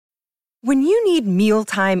When you need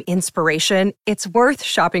mealtime inspiration, it's worth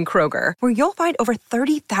shopping Kroger, where you'll find over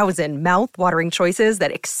 30,000 mouth-watering choices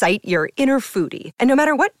that excite your inner foodie. And no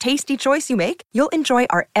matter what tasty choice you make, you'll enjoy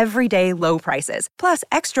our everyday low prices, plus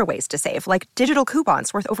extra ways to save, like digital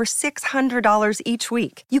coupons worth over $600 each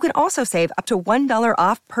week. You can also save up to $1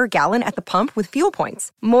 off per gallon at the pump with fuel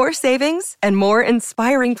points. More savings and more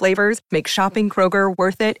inspiring flavors make shopping Kroger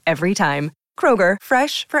worth it every time. Kroger,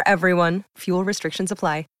 fresh for everyone. Fuel restrictions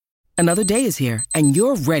apply. Another day is here, and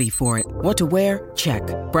you're ready for it. What to wear? Check.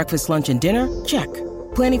 Breakfast, lunch, and dinner? Check.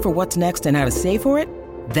 Planning for what's next and how to save for it?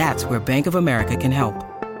 That's where Bank of America can help.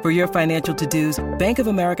 For your financial to-dos, Bank of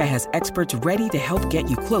America has experts ready to help get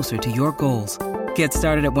you closer to your goals. Get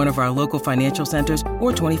started at one of our local financial centers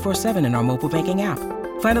or 24/7 in our mobile banking app.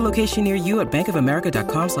 Find a location near you at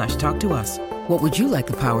bankofamerica.com/talktous. What would you like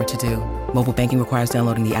the power to do? Mobile banking requires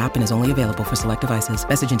downloading the app and is only available for select devices.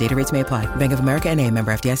 Message and data rates may apply. Bank of America N.A.,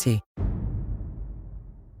 member FDIC.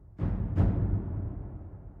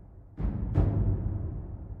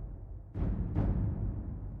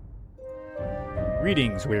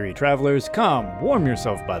 Greetings, weary travelers. Come, warm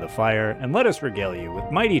yourself by the fire, and let us regale you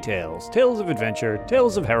with mighty tales, tales of adventure,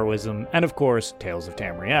 tales of heroism, and of course, tales of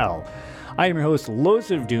Tamriel. I am your host, Los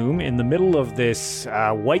of Doom, in the middle of this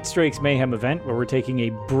White Strikes Mayhem event where we're taking a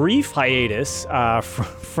brief hiatus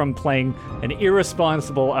from playing an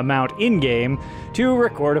irresponsible amount in-game to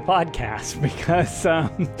record a podcast because,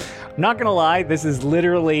 I'm not gonna lie, this is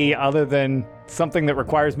literally, other than something that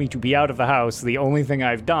requires me to be out of the house, the only thing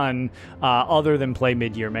I've done other than play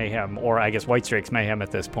Mid-Year Mayhem, or I guess White Strikes Mayhem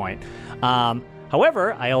at this point.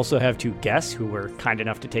 However, I also have two guests who were kind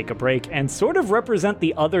enough to take a break and sort of represent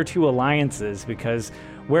the other two alliances because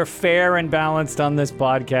we're fair and balanced on this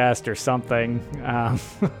podcast or something. I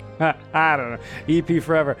don't know. EP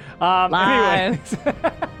forever. Anyways.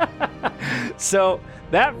 So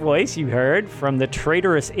that voice you heard from the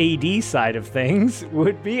traitorous AD side of things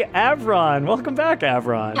would be Avron. Welcome back,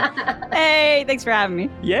 Avron. Hey, thanks for having me.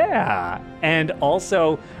 Yeah. And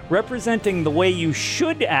also representing the way you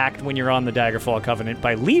should act when you're on the Daggerfall Covenant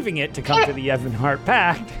by leaving it to come to the Evanhart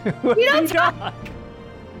Pact. You don't talk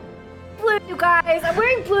blue, you guys. I'm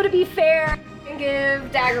wearing blue to be fair and give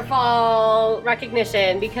Daggerfall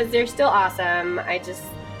recognition because they're still awesome. I just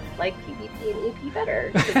like PvP and EP better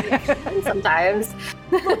because we actually win sometimes.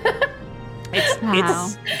 And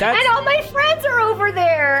all my friends are over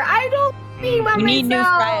there. I don't mean by myself. You need new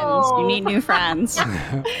friends. You need new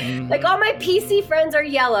friends. Like all my PC friends are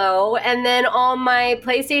yellow, and then all my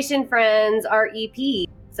PlayStation friends are EP.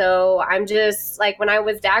 So I'm just like, when I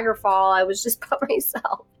was Daggerfall, I was just by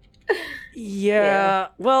myself. Yeah.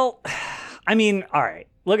 Well, I mean, all right.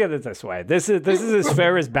 Look at it this way. This is as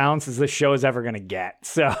fair as balanced as this show is ever going to get.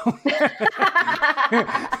 So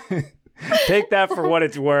take that for what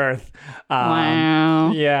it's worth.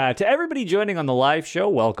 Wow. Yeah. To everybody joining on the live show,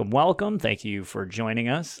 welcome, welcome. Thank you for joining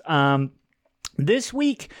us. This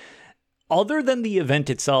week, other than the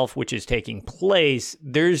event itself, which is taking place,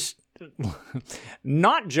 there's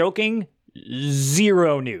not joking,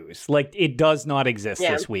 zero news. Like, it does not exist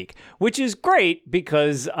this week, which is great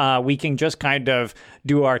because we can just kind of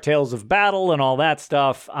do our tales of battle and all that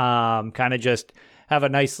stuff. Kind of just have a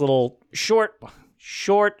nice little short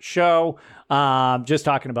show, just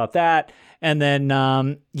talking about that. And then,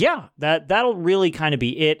 that'll really kind of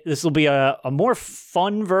be it. This will be a more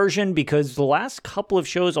fun version because the last couple of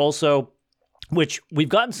shows also, which we've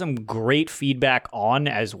gotten some great feedback on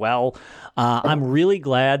as well. I'm really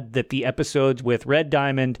glad that the episodes with Red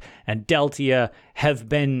Diamond and Deltia have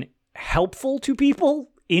been helpful to people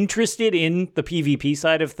interested in the PvP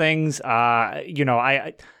side of things.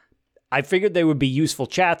 I figured they would be useful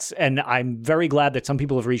chats, and I'm very glad that some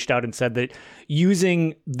people have reached out and said that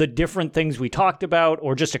using the different things we talked about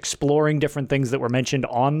or just exploring different things that were mentioned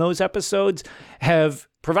on those episodes have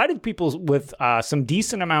provided people with some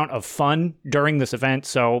decent amount of fun during this event.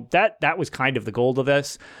 So that was kind of the goal of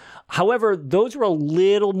this. However, those were a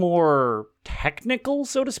little more technical,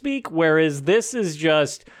 so to speak, whereas this is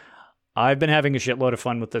just, I've been having a shitload of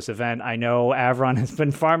fun with this event. I know Avron has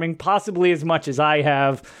been farming possibly as much as I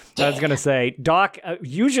have. I was going to say, Doc,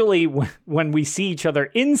 usually when we see each other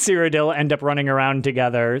in Cyrodiil, end up running around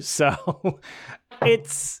together. So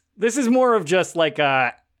this is more of just like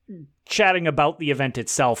chatting about the event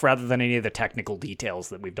itself rather than any of the technical details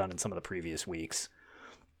that we've done in some of the previous weeks.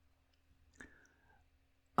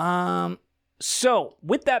 So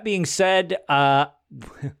with that being said,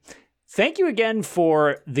 thank you again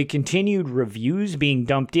for the continued reviews being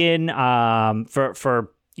dumped in for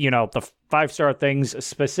the 5-star things,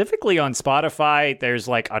 specifically on Spotify. There's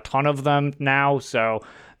like a ton of them now, so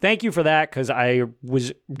thank you for that, because I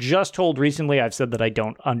was just told recently, I've said that I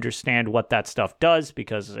don't understand what that stuff does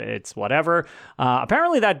because it's whatever.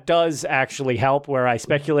 Apparently that does actually help, where I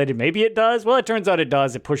speculated maybe it does. Well, it turns out it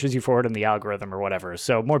does. It pushes you forward in the algorithm or whatever.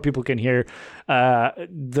 So more people can hear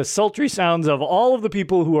the sultry sounds of all of the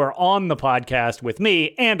people who are on the podcast with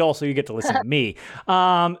me, and also you get to listen to me.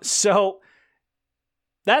 So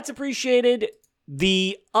that's appreciated.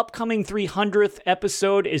 The upcoming 300th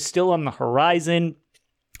episode is still on the horizon,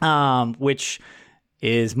 which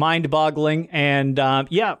is mind-boggling. And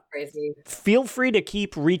Crazy. Feel free to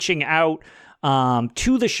keep reaching out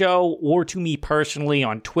to the show or to me personally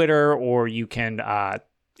on Twitter, or you can,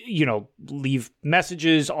 leave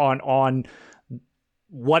messages on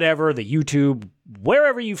whatever, the YouTube,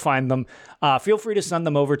 wherever you find them. Feel free to send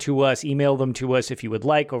them over to us, email them to us if you would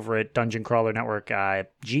like, over at Dungeon Crawler Network,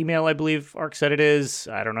 Gmail, I believe Ark said it is.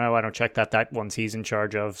 I don't know. I don't check that one's he's in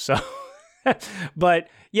charge of. So, but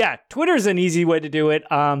yeah, Twitter's an easy way to do it.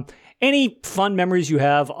 Any fun memories you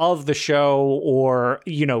have of the show, or,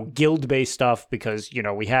 guild-based stuff, because,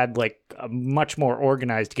 we had like a much more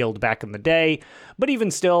organized guild back in the day, but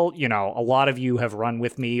even still, a lot of you have run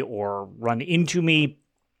with me or run into me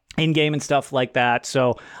in-game and stuff like that.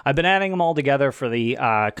 So I've been adding them all together for the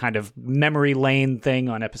kind of memory lane thing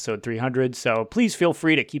on episode 300. So please feel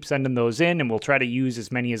free to keep sending those in, and we'll try to use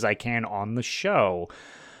as many as I can on the show.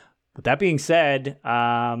 With that being said,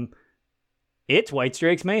 it's White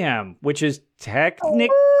Strix Mayhem, which is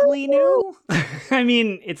technically new. I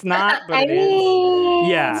mean, it's not, but it is.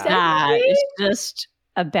 Yeah. It's just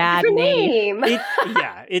a bad name.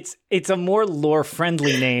 It's a more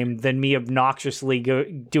lore-friendly name than me obnoxiously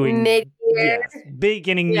doing mid-year.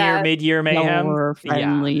 Beginning year, mid-year Mayhem.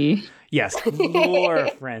 Lore-friendly. Yeah. Yes,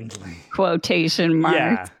 lore-friendly. Quotation marks.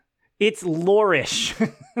 Yeah. It's lore-ish.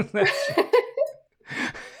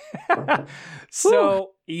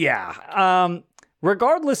 So, yeah.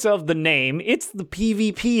 Regardless of the name, it's the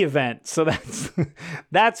PvP event. So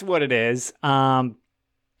that's what it is.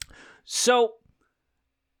 So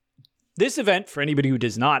this event, for anybody who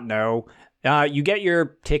does not know, you get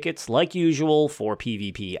your tickets like usual for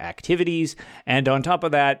PvP activities. And on top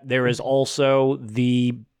of that, there is also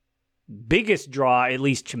the biggest draw, at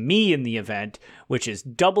least to me, in the event, which is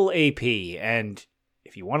double AP. And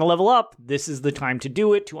if you want to level up, this is the time to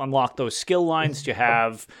do it, to unlock those skill lines, to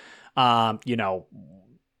have,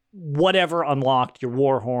 whatever unlocked, your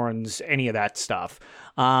war horns, any of that stuff.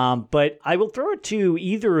 But I will throw it to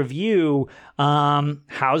either of you.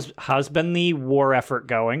 How's been the war effort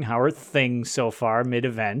going? How are things so far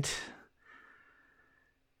mid-event?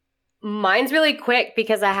 Mine's really quick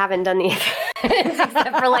because I haven't done the event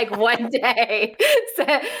except for like one day. So,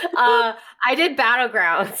 I did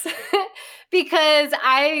Battlegrounds because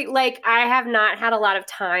I have not had a lot of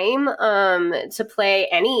time to play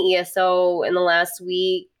any ESO in the last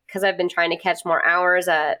week, because I've been trying to catch more hours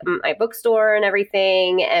at my bookstore and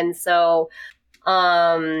everything. And so,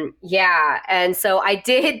 And so I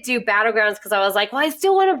did do Battlegrounds because I was like, well, I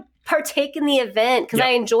still want to partake in the event because I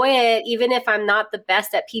enjoy it, even if I'm not the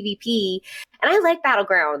best at PvP. And I like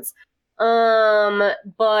Battlegrounds.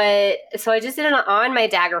 But so I just did it on my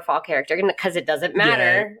Daggerfall character because it doesn't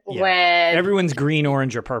matter when everyone's green,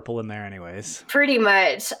 orange, or purple in there anyways. Pretty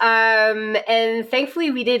much. And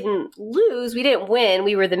thankfully we didn't lose. We didn't win.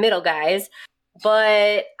 We were the middle guys.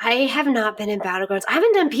 But I have not been in Battlegrounds. I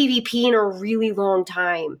haven't done PvP in a really long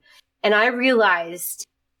time. And I realized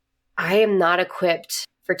I am not equipped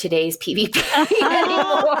for today's PvP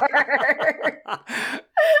anymore.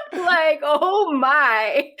 Like, oh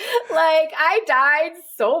my. Like, I died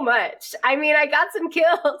so much. I mean, I got some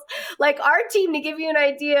kills. Like, our team, to give you an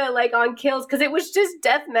idea, like, on kills, because it was just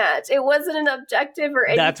deathmatch. It wasn't an objective or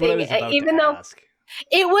anything. That's what I was about even to though ask.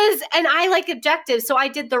 It was, and I like objectives, so I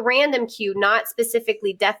did the random queue, not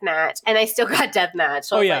specifically deathmatch, and I still got deathmatch.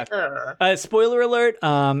 So Spoiler alert,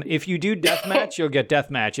 if you do deathmatch, you'll get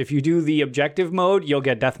deathmatch. If you do the objective mode, you'll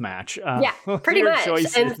get deathmatch. Pretty much.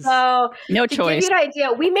 Choices. And so, no to choice. give you an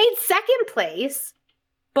idea, we made second place,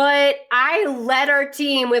 but I led our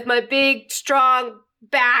team with my big, strong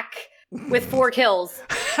back with 4 kills.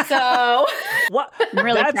 So, what? I'm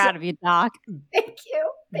really proud of you, Doc. Thank you.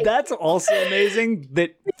 That's also amazing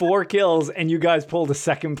that 4 kills and you guys pulled a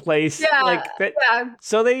second place. Yeah.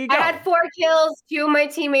 So there you go. I had 4 kills. 2 of my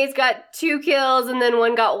teammates got 2 kills and then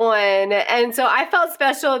 1 got 1. And so I felt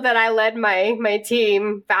special that I led my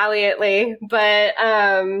team valiantly. But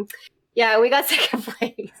we got second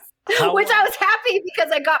place, which I was happy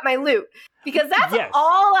because I got my loot. Because that's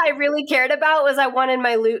all I really cared about was I wanted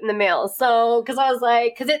my loot in the mail. So, because I was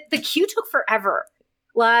like, the queue took forever.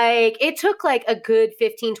 Like, it took like a good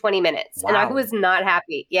 15, 20 minutes. Wow. And I was not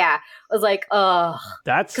happy. Yeah. I was like, ugh.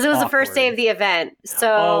 That's because it was awkward. The first day of the event.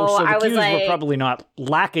 So, the I was cues like, were probably not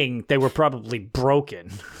lacking. They were probably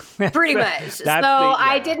broken. Pretty much.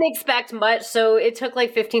 I didn't expect much. So it took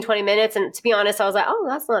like 15, 20 minutes. And to be honest, I was like, oh,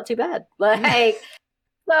 that's not too bad. Like,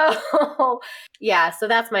 so yeah. So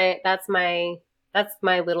that's my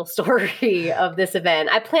little story of this event.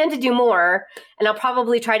 I plan to do more, and I'll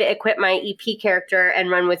probably try to equip my EP character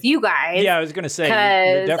and run with you guys. Yeah, I was going to say.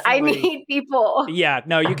 Because I need people. Yeah,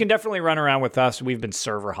 no, you can definitely run around with us. We've been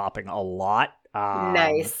server hopping a lot.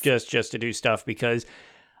 Nice. Just to do stuff, because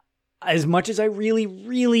as much as I really,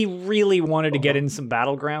 really, really wanted to get in some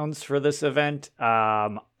Battlegrounds for this event,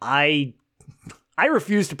 I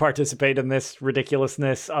refuse to participate in this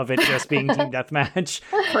ridiculousness of it just being team deathmatch.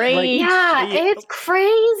 Crazy. It's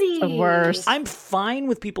crazy. The worst. I'm fine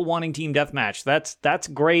with people wanting team deathmatch. That's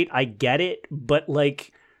great. I get it, but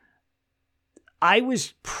like, I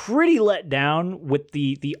was pretty let down with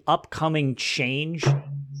the upcoming change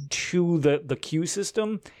to the queue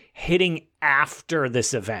system hitting after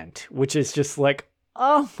this event, which is just like,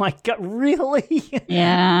 oh my God, really?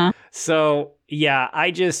 Yeah. So yeah,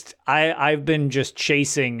 I've been just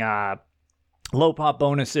chasing low pop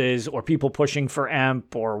bonuses or people pushing for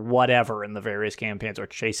EMP or whatever in the various campaigns, or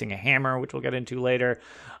chasing a hammer, which we'll get into later.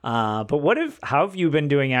 But how have you been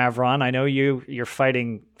doing, Avron? I know you're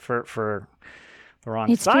fighting for the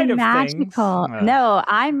wrong side of magical. things. No,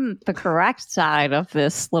 I'm the correct side of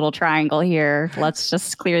this little triangle here. Let's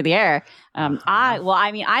just clear the air. I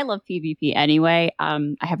love PvP anyway.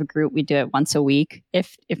 I have a group. We do it once a week,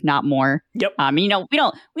 if not more. Yep. We don't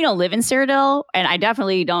live in Cyrodiil, and I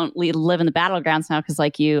definitely don't live in the Battlegrounds now, because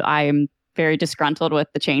like you, I'm very disgruntled with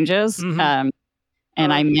the changes. Mm-hmm.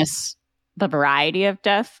 And I miss the variety of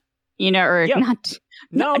death. Not.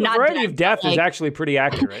 No, the variety of death is actually pretty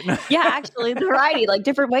accurate. Yeah, actually, the variety, like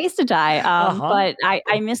different ways to die. But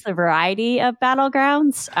I miss the variety of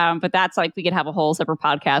Battlegrounds. But that's like, we could have a whole separate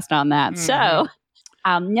podcast on that. Mm-hmm. So,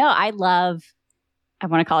 no, I want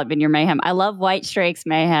to call it Vineyard Mayhem. I love White Strake's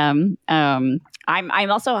Mayhem. I'm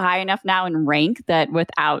also high enough now in rank that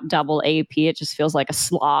without double AP, it just feels like a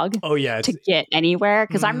slog. Oh yeah, to get anywhere,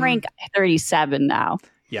 because I'm rank 37 now.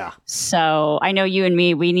 Yeah. So I know you and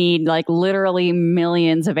me, we need like literally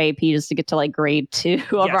millions of AP just to get to like grade 2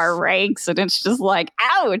 of our ranks. And it's just like,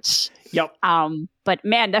 ouch. Yep. But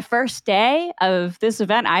man, the first day of this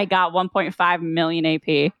event, I got 1.5 million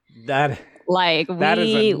AP. That is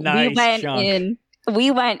a nice chunk.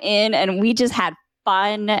 We went in and we just had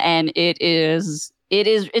fun, and it's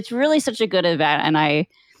really such a good event. And I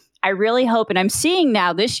really hope, and I'm seeing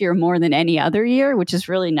now this year more than any other year, which is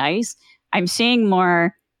really nice. I'm seeing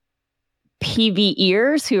more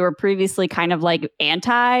PvEers who are previously kind of like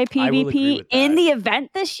anti-PvP in the event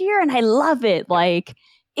this year, and I love it. Like,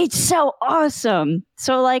 it's so awesome.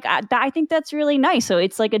 So like, I think that's really nice. So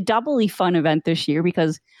it's like a doubly fun event this year,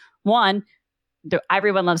 because one,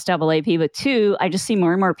 everyone loves double AP, but two, I just see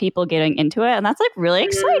more and more people getting into it, and that's like really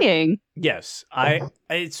exciting. Yes,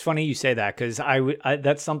 it's funny you say that, because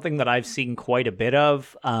that's something that I've seen quite a bit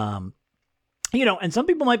of. And some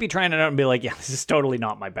people might be trying it out and be like, yeah, this is totally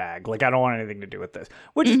not my bag. Like, I don't want anything to do with this,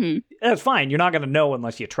 which that's fine. You're not going to know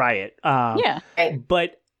unless you try it.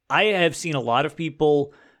 But I have seen a lot of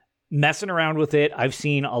people messing around with it. I've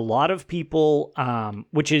seen a lot of people,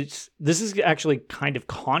 this is actually kind of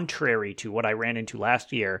contrary to what I ran into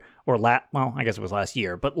last year, I guess it was last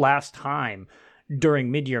year, but last time during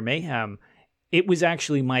Mid-Year Mayhem, it was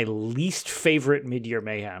actually my least favorite Mid-Year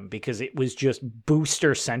Mayhem, because it was just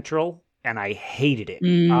booster central. And I hated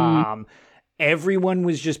it. Everyone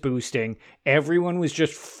was just boosting. Everyone was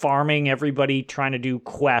just farming everybody, trying to do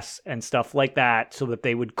quests and stuff like that so that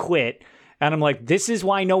they would quit. And I'm like, this is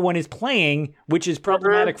why no one is playing, which is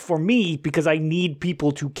problematic for me, because I need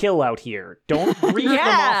people to kill out here. Don't read them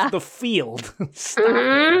off the field. Stop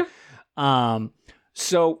it.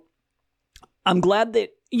 So I'm glad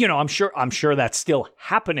that, I'm sure that's still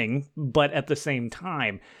happening, but at the same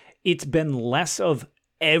time, it's been less of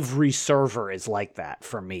every server is like that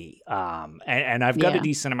for me. And I've got a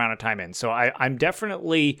decent amount of time in. So I'm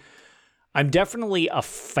definitely a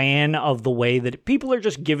fan of the way that people are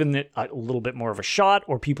just giving it a little bit more of a shot,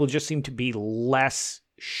 or people just seem to be less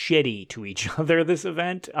shitty to each other this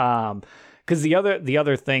event. Because the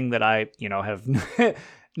other thing that I, have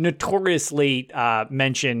notoriously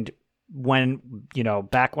mentioned when,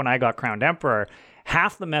 back when I got crowned Emperor,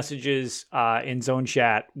 half the messages in Zone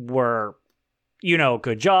Chat were,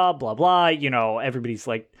 good job, blah, blah, everybody's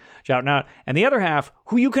like shouting out. And the other half,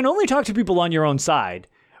 who you can only talk to people on your own side,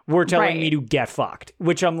 were telling me to get fucked,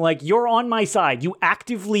 which I'm like, you're on my side. You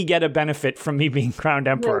actively get a benefit from me being crowned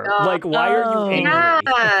emperor. Like, why are you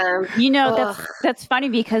angry? You know, that's funny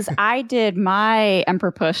because I did my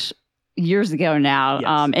emperor push years ago now.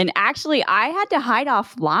 Yes. And actually I had to hide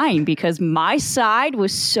offline because my side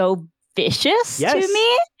was so vicious to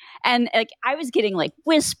me. And like I was getting like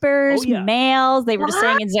whispers, mails. They were just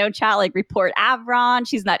saying in Zone Chat, like, report Avron.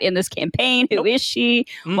 She's not in this campaign. Who is she?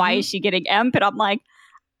 Why is she getting emp? And I'm like,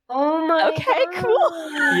 oh my okay,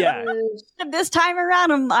 cool. Yeah. This time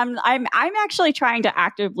around, I'm actually trying to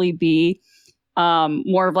actively be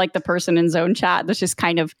more of like the person in Zone Chat that's just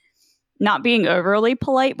kind of not being overly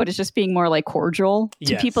polite, but it's just being more like cordial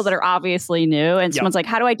to people that are obviously new. And someone's like,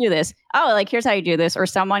 how do I do this? Oh, like, here's how you do this. Or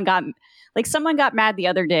someone got mad the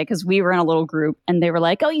other day because we were in a little group and they were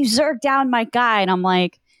like, oh, you zerged down my guy. And I'm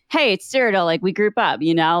like, hey, it's Cyrodiil. Like, we group up,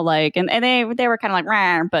 you know, like, and they were kind of like,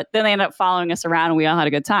 rah, but then they ended up following us around and we all had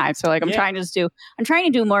a good time. So like, I'm trying to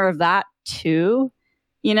do more of that too,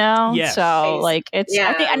 you know? Yes. So like, I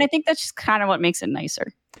think that's just kind of what makes it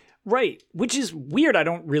nicer. Right, which is weird. I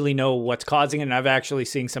don't really know what's causing it, and I've actually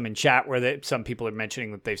seen some in chat where some people are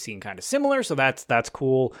mentioning that they've seen kind of similar, so that's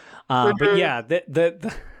cool. But yeah,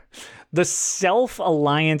 the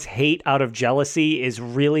self-alliance hate out of jealousy is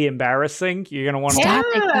really embarrassing. You're gonna want to stop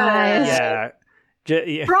it, guys. Yeah.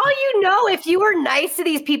 For all you know, if you were nice to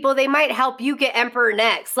these people, they might help you get emperor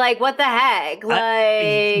next. Like, what the heck?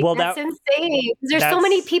 Like, that's insane. There's so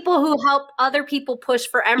many people who help other people push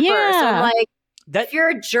for emperor. Yeah. So I'm like, if you're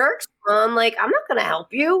a jerk, I'm like, I'm not going to help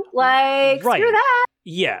you. Like, screw that.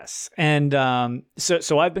 Yes. And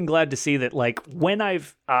so I've been glad to see that, like, when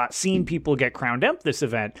I've seen people get crowned emp this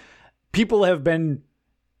event, people have been,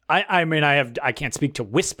 I can't speak to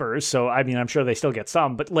whispers, so I mean, I'm sure they still get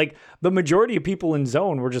some, but like the majority of people in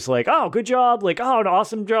Zone were just like, oh, good job. Like, oh, an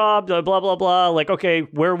awesome job, blah, blah, blah. Like, okay,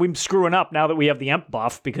 where are we screwing up now that we have the emp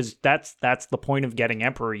buff? Because that's the point of getting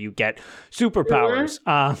emperor. You get superpowers.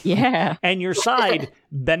 And your side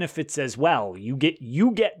benefits as well. You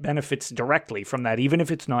get benefits directly from that, even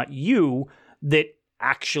if it's not you that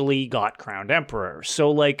actually got crowned emperor.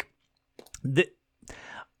 So like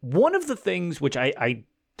one of the things which I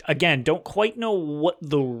again, don't quite know what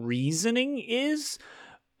the reasoning is,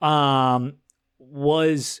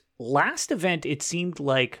 was last event, it seemed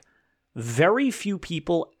like very few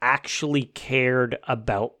people actually cared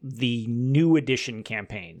about the new edition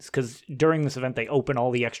campaigns. Because during this event, they open all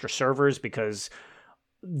the extra servers because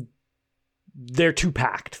they're too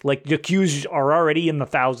packed. Like, the queues are already in the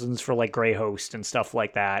thousands for, like, Greyhost and stuff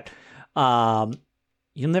like that.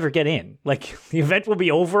 You'll never get in. Like, the event will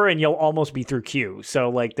be over and you'll almost be through queue. So,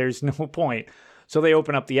 like, there's no point. So they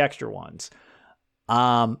open up the extra ones.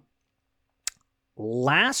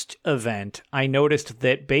 Last event, I noticed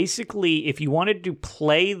that basically if you wanted to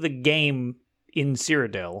play the game in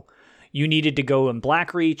Cyrodiil, you needed to go in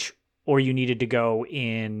Blackreach or you needed to go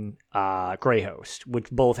in Greyhost,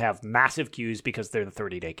 which both have massive queues because they're the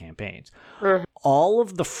 30-day campaigns. All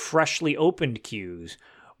of the freshly opened queues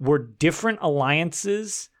were different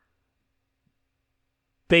alliances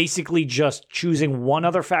basically just choosing one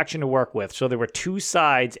other faction to work with. So there were two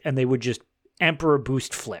sides and they would just emperor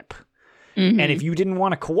boost flip. And if you didn't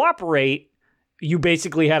want to cooperate, you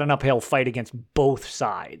basically had an uphill fight against both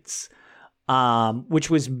sides, which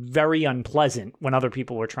was very unpleasant when other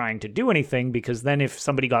people were trying to do anything, because then if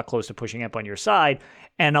somebody got close to pushing up on your side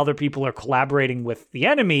and other people are collaborating with the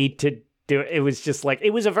enemy to do it, it was just like,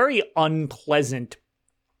 it was a very unpleasant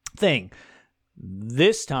thing.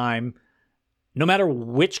 This time, no matter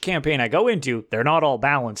which campaign I go into, they're not all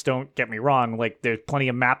balanced. Don't get me wrong. Like, there's plenty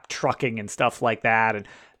of map trucking and stuff like that, and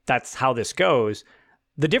that's how this goes.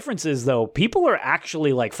 The difference is, though, people are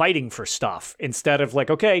actually like fighting for stuff instead of like,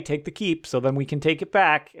 okay, take the keep, so then we can take it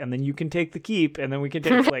back, and then you can take the keep, and then we can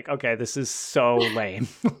take like, okay, this is so lame.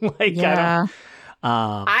 Like,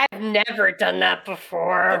 I've never done that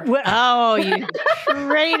before. Oh, you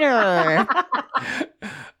traitor!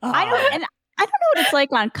 I don't know what it's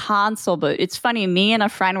like on console, but it's funny. Me and a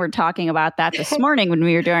friend were talking about that this morning when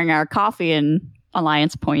we were doing our coffee and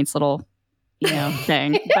Alliance Points little,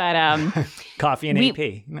 thing. But coffee and AP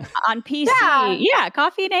on PC,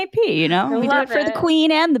 coffee and AP. We do it for the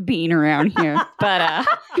queen and the bean around here. But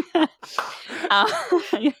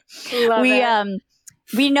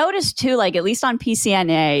we noticed too, like at least on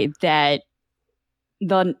PCNA, that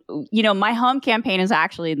my home campaign is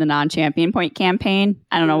actually the non-champion point campaign.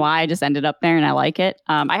 I don't know why. I just ended up there and I like it.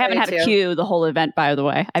 I haven't had a queue the whole event, by the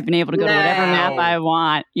way. I've been able to go to whatever map I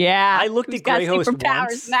want. Yeah. I looked at Greyhost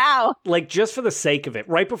once, now. Like just for the sake of it,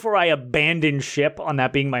 right before I abandoned ship on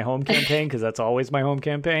that being my home campaign, because that's always my home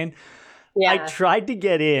campaign. I tried to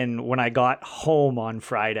get in when I got home on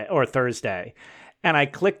Friday or Thursday, and I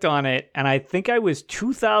clicked on it, and I think I was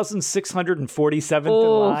 2,647th in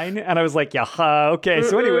line, and I was like, yeah, okay.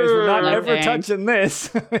 So anyways, we're not ever touching this.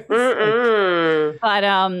 But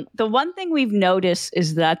the one thing we've noticed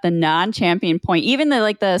is that the non-champion point, even the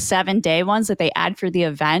 7-day ones that they add for the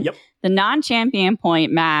event, the non-champion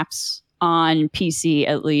point maps on PC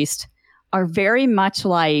at least are very much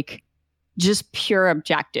like just pure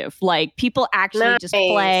objective. Like people actually just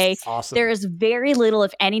play. Awesome. There is very little,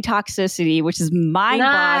 if any, toxicity, which is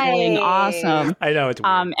mind-boggling awesome. I know, it's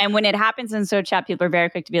weird. And when it happens in So Chat, people are very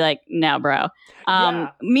quick to be like, no, bro.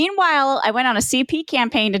 Meanwhile, I went on a CP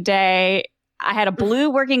campaign today. I had a blue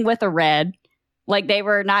working with a red. Like they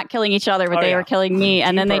were not killing each other, but they were killing me.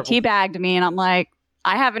 And then they teabagged me, and I'm like,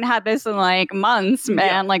 I haven't had this in like months, man.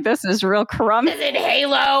 Yeah. Like this is real crumb. Is it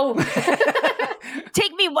Halo?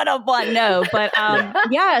 Take me 101. No, but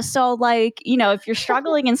so like, if you're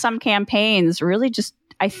struggling in some campaigns, really just,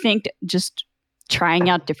 I think just trying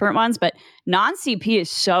out different ones, but non-CP is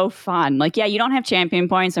so fun. Like, you don't have champion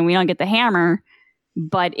points and we don't get the hammer,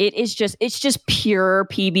 but it's just pure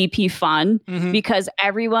PvP fun because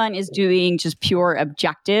everyone is doing just pure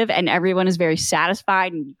objective and everyone is very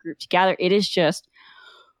satisfied and grouped together. It is just,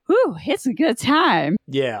 it's a good time.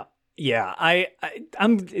 Yeah. I've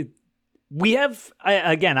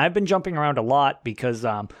been jumping around a lot because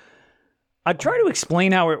I try to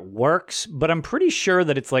explain how it works, but I'm pretty sure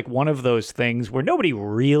that it's like one of those things where nobody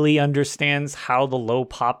really understands how the low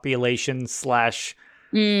population /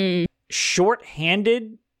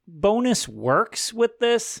 short-handed bonus works with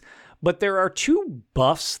this. But there are 2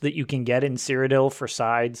 buffs that you can get in Cyrodiil for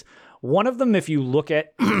sides. One of them, if you look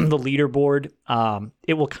at the leaderboard,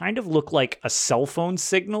 it will kind of look like a cell phone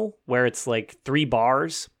signal where it's like 3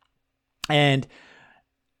 bars. And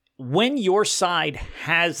when your side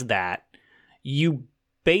has that, you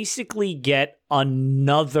basically get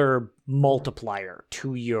another multiplier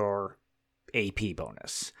to your AP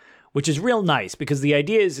bonus, which is real nice because the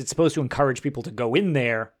idea is it's supposed to encourage people to go in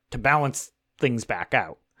there to balance things back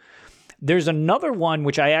out. There's another one,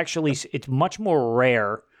 which it's much more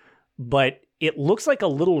rare, but it looks like a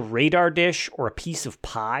little radar dish or a piece of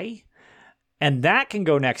pie, and that can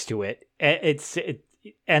go next to it.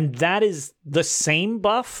 And that is the same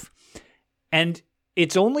buff, and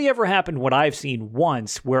it's only ever happened what I've seen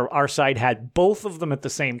once where our side had both of them at the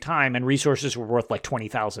same time, and resources were worth like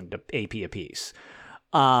 20,000 AP apiece.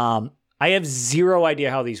 I have zero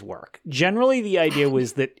idea how these work. Generally, the idea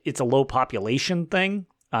was that it's a low population thing,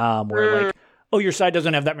 where like, your side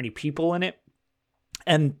doesn't have that many people in it,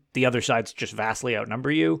 and the other sides just vastly outnumber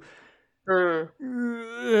you.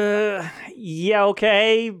 Yeah,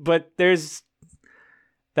 okay, but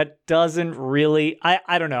that doesn't really,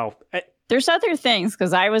 I don't know. There's other things,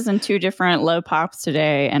 because I was in 2 different low pops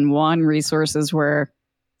today, and one resources were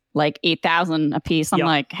like 8,000 a piece. I'm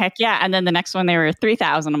like, heck yeah. And then the next one, they were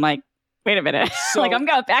 3,000. I'm like, wait a minute. So, like, I'm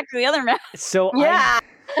going back to the other map. So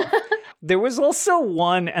there was also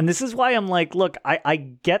one, and this is why I'm like, look, I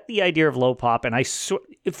get the idea of low pop, and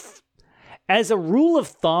if as a rule of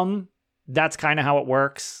thumb, that's kind of how it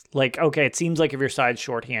works. Like, okay, it seems like if your side's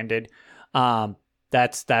shorthanded,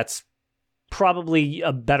 that's probably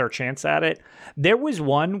a better chance at it. There was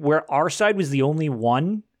one where our side was the only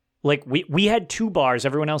one. Like, we had 2 bars.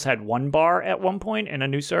 Everyone else had 1 bar at one point in a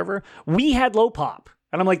new server. We had low pop.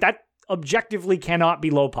 And I'm like, that objectively cannot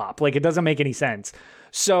be low pop. Like, it doesn't make any sense.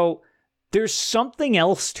 So there's something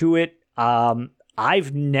else to it.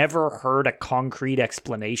 I've never heard a concrete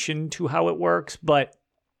explanation to how it works, but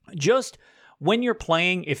just when you're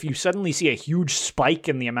playing, if you suddenly see a huge spike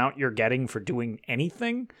in the amount you're getting for doing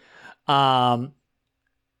anything,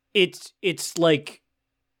 it's like,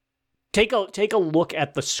 take a look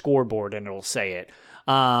at the scoreboard and it'll say it.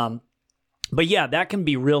 But yeah, that can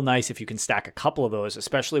be real nice if you can stack a couple of those,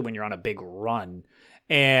 especially when you're on a big run.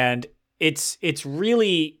 And it's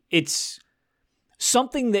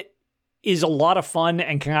something that is a lot of fun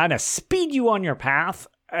and can kind of speed you on your path.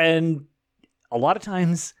 And a lot of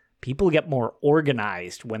times people get more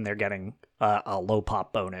organized when they're getting a low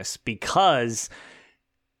pop bonus because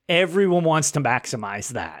everyone wants to maximize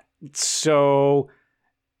that. So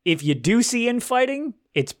if you do see infighting,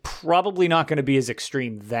 it's probably not going to be as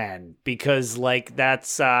extreme then, because like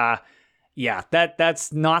that's not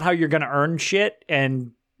how you're going to earn shit.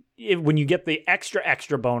 And when you get the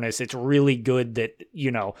extra bonus, it's really good that,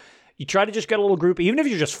 you try to just get a little group. Even if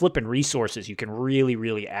you're just flipping resources, you can really,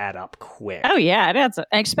 really add up quick. Oh yeah, it adds,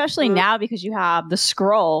 especially now because you have the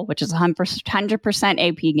scroll, which is 100%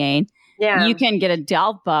 AP gain. you can get a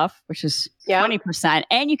delve buff, which is 20%,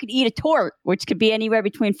 and you could eat a tort, which could be anywhere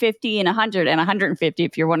between 50 and 100 and 150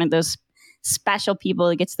 if you're one of those special people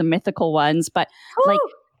that gets the mythical ones. But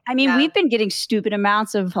we've been getting stupid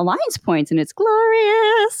amounts of alliance points, and it's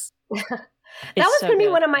glorious. That was going to be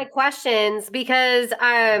one of my questions because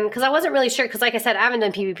I wasn't really sure because, like I said, I haven't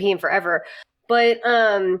done PvP in forever. But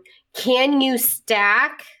can you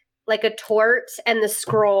stack like a tort and the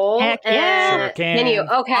scroll? Heck yeah. Sure can. Can you?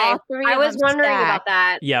 Okay. I was wondering about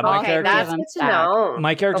that. Yeah, my character. That's good to know.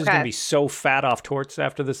 My character's going to be so fat off torts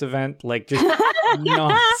after this event. Like, just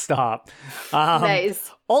non-stop.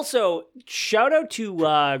 Nice. Also, shout out to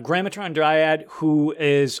Grammatron Dryad, who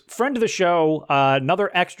is friend of the show, another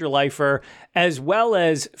extra lifer, as well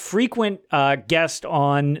as frequent guest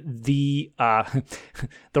on the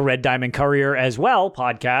the Red Diamond Courier as well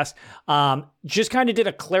podcast. Just kind of did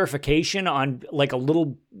a clarification on like a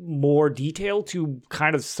little more detail to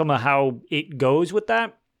kind of some of how it goes with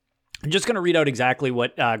that. I'm just going to read out exactly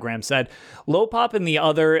what Graham said. Low pop and the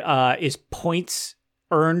other is points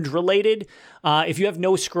earned related. If you have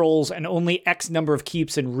no scrolls and only X number of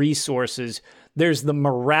keeps and resources, there's the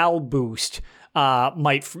morale boost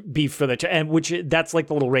might be for and which that's like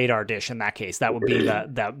the little radar dish in that case. That would be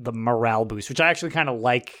the morale boost, which I actually kind of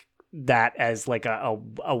like that as like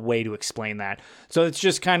a way to explain that. So it's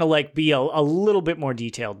just kind of like be a little bit more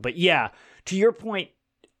detailed. But yeah, to your point,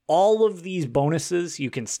 all of these bonuses you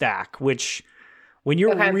can stack, which when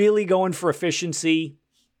you're really going for efficiency,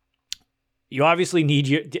 you obviously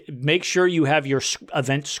need make sure you have your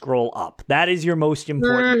event scroll up. That is your most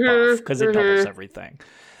important buff because it doubles everything.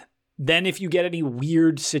 Then if you get any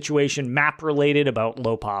weird situation map related about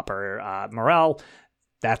low pop or morale,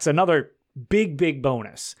 that's another big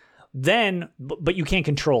bonus. Then, but you can't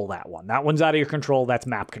control that one. That one's out of your control. That's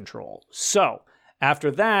map control. So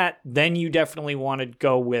after that, then you definitely want to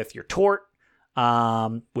go with your tort,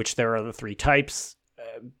 which there are the 3 types.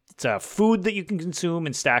 It's a food that you can consume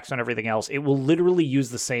and stacks on everything else. It will literally use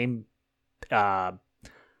the same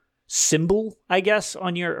symbol, I guess,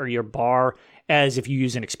 on your bar as if you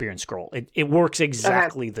use an experience scroll. It works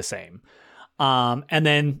exactly the same. And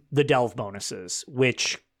then the delve bonuses,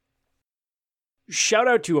 which shout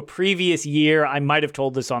out to a previous year. I might have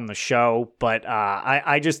told this on the show, but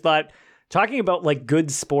I just thought, talking about like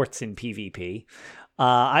good sports in PvP,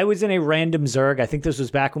 I was in a random Zerg. I think this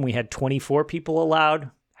was back when we had 24 people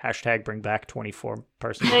allowed. Hashtag bring back 24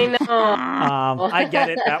 person. I know. I get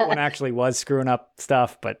it. That one actually was screwing up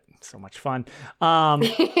stuff, but so much fun.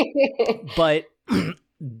 But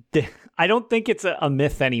I don't think it's a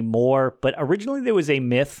myth anymore. But originally there was a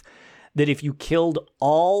myth that if you killed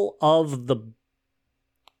all of the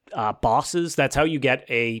bosses, that's how you get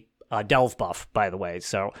a delve buff, by the way.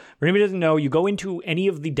 So for anybody who doesn't know, you go into any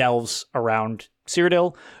of the delves around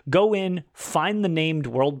Cyrodiil, go in, find the named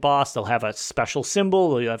world boss. They'll have a special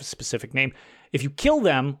symbol. They'll have a specific name. If you kill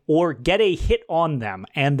them or get a hit on them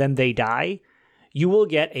and then they die, you will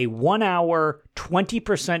get a 1 hour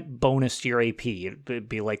 20% bonus to your AP. It'd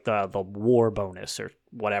be like the war bonus or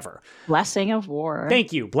whatever. Blessing of War.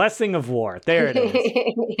 Thank you. Blessing of War. There it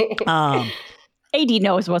is. AD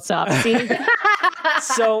knows what's up. See?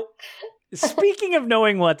 So, speaking of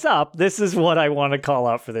knowing what's up, this is what I want to call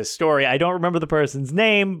out for this story. I don't remember the person's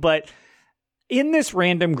name, but in this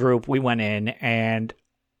random group, we went in and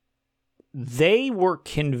they were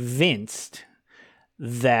convinced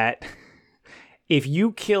that if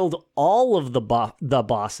you killed all of the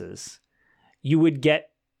bosses, you could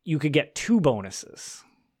get 2 bonuses.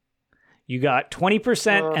 You got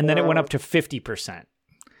 20% and then it went up to 50%.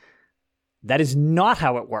 That is not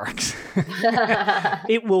how it works.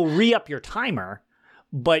 It will re-up your timer,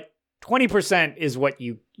 but 20% is what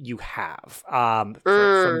you have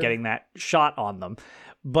from getting that shot on them.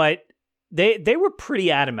 But they were pretty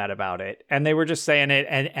adamant about it, and they were just saying it,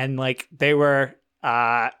 and like they were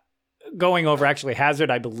going over. Actually, Hazard,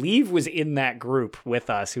 I believe, was in that group with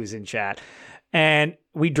us, who's in chat. And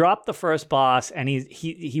we dropped the first boss, and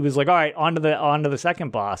he was like, all right, on to the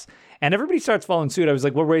second boss. And everybody starts following suit. I was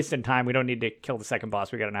like, we're wasting time. We don't need to kill the second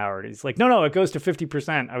boss. We got an hour. And he's like, no, it goes to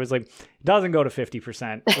 50%. I was like, it doesn't go to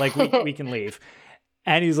 50%. Like, we can leave.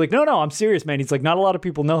 And he's like, no, I'm serious, man. He's like, not a lot of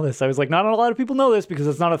people know this. I was like, not a lot of people know this because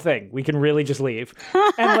it's not a thing. We can really just leave.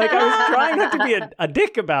 And like, I was trying not to be a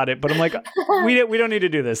dick about it, but I'm like, we don't need to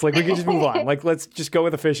do this. Like, we can just move on. Like, let's just go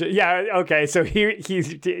with the fish. Yeah, okay. So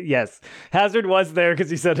yes, Hazard was there because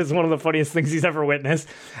he said it's one of the funniest things he's ever witnessed.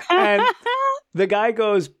 And the guy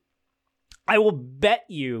goes, I will bet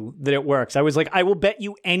you that it works. I was like, I will bet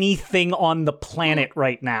you anything on the planet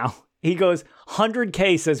right now. He goes,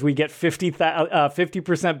 100K says we get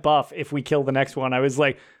 50% buff if we kill the next one. I was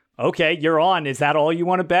like, okay, you're on. Is that all you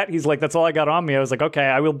want to bet? He's like, that's all I got on me. I was like, okay,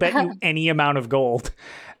 I will bet you any amount of gold.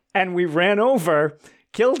 And we ran over,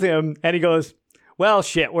 killed him, and he goes, well,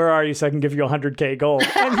 shit, where are you so I can give you 100K gold?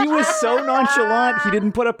 And he was so nonchalant. He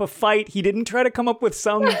didn't put up a fight. He didn't try to come up with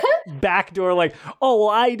some backdoor like, oh, well,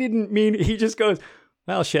 I didn't mean it. He just goes,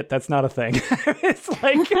 well, shit, that's not a thing. It's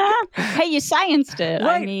like, hey, you scienced it.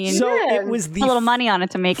 right. I mean, So it was the a little money on it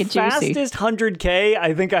to make it juicy. fastest 100K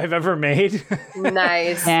I think I've ever made.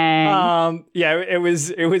 Nice. Dang. Yeah, it was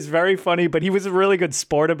very funny, but he was a really good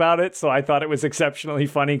sport about it, so I thought it was exceptionally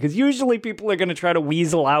funny because usually people are going to try to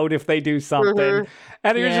weasel out if they do something,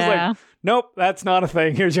 and he was just like, nope, that's not a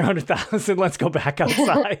thing. Here's your 100,000. Let's go back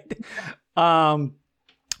outside.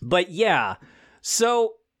 But yeah,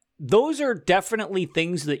 so those are definitely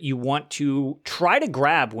things that you want to try to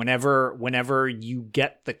grab whenever you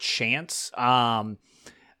get the chance.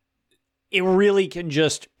 It really can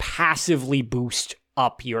just passively boost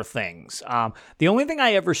up your things. The only thing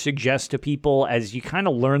I ever suggest to people as you kind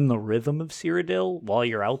of learn the rhythm of Cyrodiil while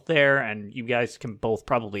you're out there, and you guys can both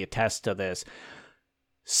probably attest to this,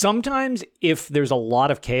 sometimes if there's a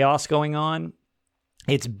lot of chaos going on,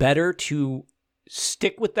 it's better to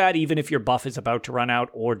stick with that even if your buff is about to run out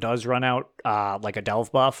or does run out, like a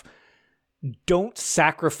delve buff. Don't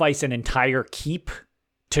sacrifice an entire keep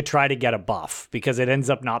to try to get a buff because it ends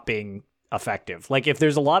up not being effective. Like if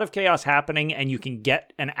there's a lot of chaos happening and you can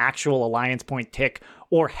get an actual alliance point tick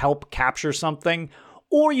or help capture something,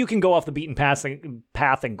 or you can go off the beaten path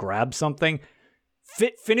and grab something,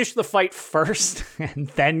 finish the fight first and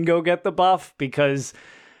then go get the buff, because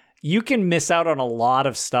you can miss out on a lot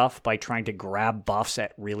of stuff by trying to grab buffs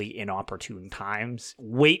at really inopportune times.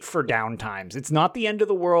 Wait for downtimes. It's not the end of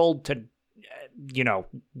the world to,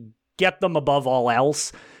 get them above all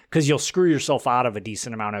else, because you'll screw yourself out of a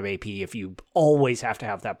decent amount of AP if you always have to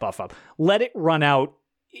have that buff up. Let it run out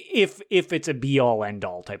if it's a be-all,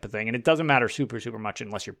 end-all type of thing. And it doesn't matter super, super much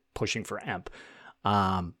unless you're pushing for Emp.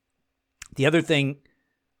 The other thing,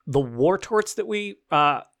 the war torts that we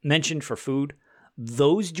mentioned for food,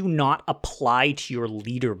 those do not apply to your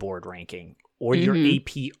leaderboard ranking or your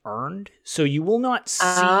AP earned. So you will not see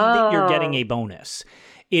that you're getting a bonus.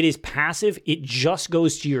 It is passive. It just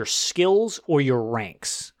goes to your skills or your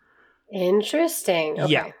ranks. Interesting.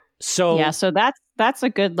 Okay. Yeah. So that's a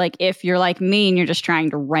good, like, if you're like me and you're just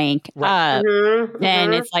trying to rank up,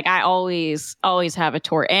 then it's like I always have a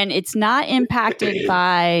tort, and it's not impacted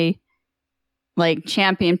by like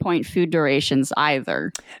champion point food durations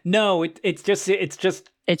either. No, it's just a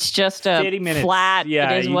 50 minutes. Flat.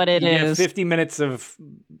 Yeah, it is what it is. 50 minutes of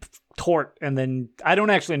tort, and then I don't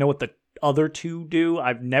actually know what the other two do.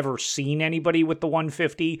 I've never seen anybody with the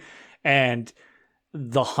 150, and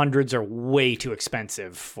the hundreds are way too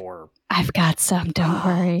expensive for. I've got some. Don't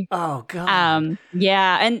worry. Oh god.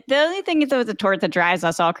 Yeah, and the only thing with the tort that drives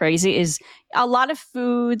us all crazy is a lot of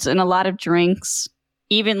foods and a lot of drinks.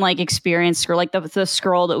 Even like experience scroll, like the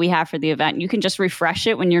scroll that we have for the event, you can just refresh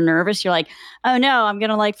it when you're nervous. You're like, oh no, I'm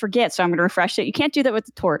gonna like forget, so I'm gonna refresh it. You can't do that with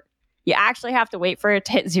the tort. You actually have to wait for it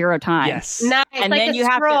to hit 0 times. Yes, nice. And like then you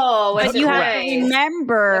have to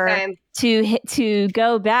remember to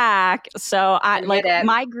go back. So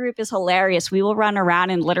my group is hilarious. We will run around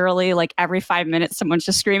and literally like every 5 minutes, someone's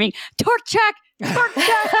just screaming, "Tort check! Tort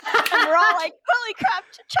check!" And we're all like, "Holy crap!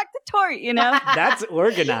 Check the tort!" That's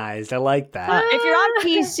organized. I like that. If you're on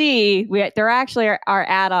PC, there actually are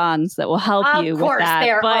add-ons that will help you with that.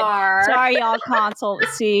 There are. Sorry, y'all, console.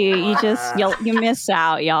 See, you miss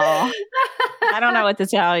out, y'all. I don't know what to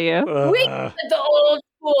tell you. We did the old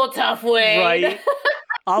school tough way, right?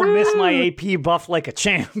 I'll miss my AP buff like a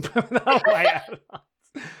champ without my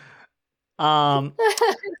add-ons.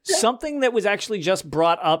 Something that was actually just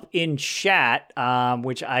brought up in chat,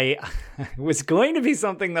 which I was going to be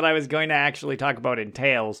something that I was going to actually talk about in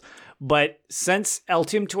Tales, but since El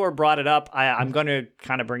Timtor brought it up, I'm going to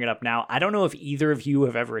kind of bring it up now. I don't know if either of you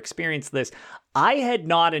have ever experienced this. I had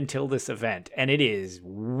not until this event, and it is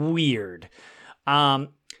weird.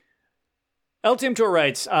 El Timtor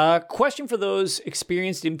writes, question for those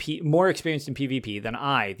more experienced in PvP than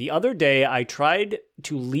I. The other day, I tried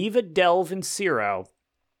to leave a delve in Ciro,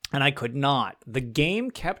 and I could not. The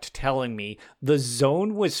game kept telling me the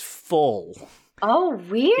zone was full. Oh,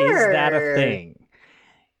 weird. Is that a thing?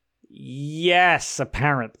 Yes,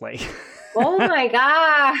 apparently. Oh my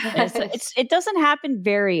gosh. It doesn't happen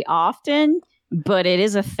very often, but it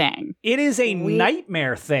is a thing. It is a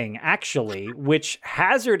nightmare thing, actually, which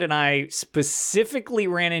Hazard and I specifically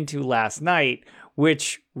ran into last night,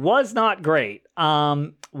 which was not great.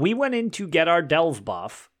 We went in to get our delve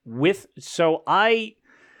buff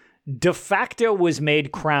de facto was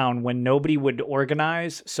made crown when nobody would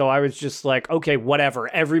organize. So I was just like, okay, whatever.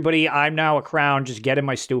 Everybody, I'm now a crown. Just get in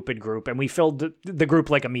my stupid group. And we filled the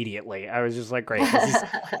group like immediately. I was just like, great.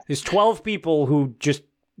 There's 12 people who just,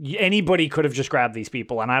 anybody could have just grabbed these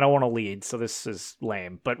people. And I don't want to lead. So this is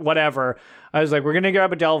lame. But whatever. I was like, we're going to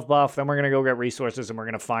grab a delve buff. Then we're going to go get resources. And we're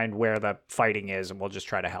going to find where the fighting is. And we'll just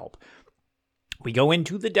try to help. We go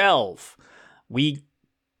into the delve. We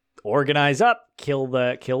organize up, kill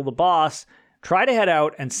the boss, try to head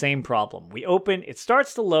out, and same problem. We open, it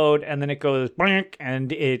starts to load, and then it goes blank,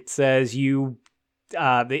 and it says the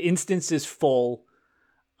instance is full,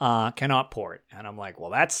 cannot port. And I'm like,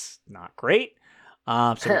 well, that's not great.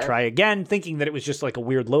 So we try again, thinking that it was just like a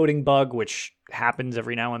weird loading bug, which happens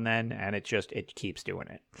every now and then, and it keeps doing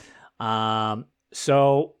it.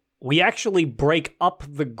 So we actually break up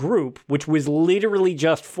the group, which was literally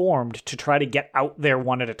just formed to try to get out there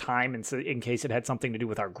one at a time in case it had something to do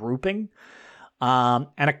with our grouping. And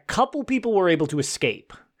a couple people were able to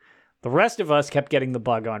escape. The rest of us kept getting the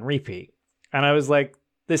bug on repeat. And I was like,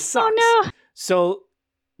 this sucks. Oh, no. So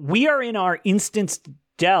we are in our instanced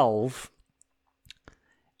delve,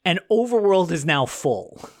 and Overworld is now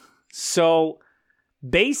full. So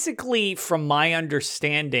basically, from my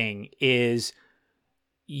understanding, is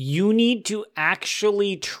you need to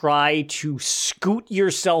actually try to scoot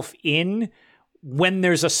yourself in when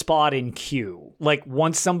there's a spot in queue. Like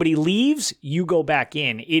once somebody leaves, you go back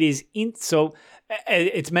in. It is so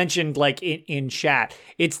it's mentioned like in chat.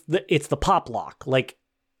 It's the pop lock. Like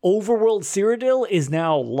Overworld Cyrodiil is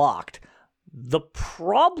now locked. The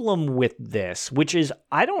problem with this, which is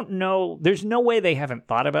I don't know, there's no way they haven't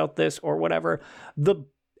thought about this or whatever.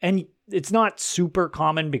 And it's not super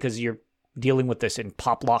common because you're dealing with this in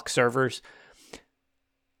pop-lock servers.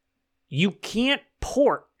 You can't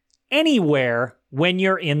port anywhere when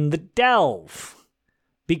you're in the delve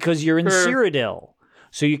because you're in Cyrodiil.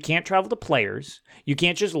 So you can't travel to players. You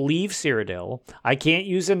can't just leave Cyrodiil. I can't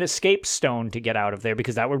use an escape stone to get out of there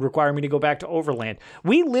because that would require me to go back to Overland.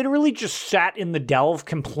 We literally just sat in the delve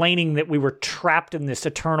complaining that we were trapped in this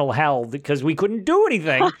eternal hell because we couldn't do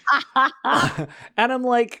anything. And I'm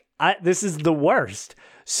like, this is the worst.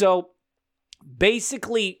 So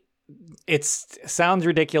basically, it sounds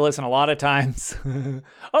ridiculous, and a lot of times,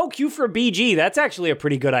 queue for BG. That's actually a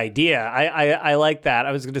pretty good idea. I like that.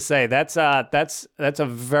 I was going to say that's a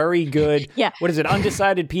very good. Yeah. What is it?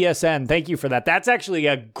 Undecided PSN. Thank you for that. That's actually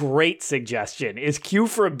a great suggestion. Is queue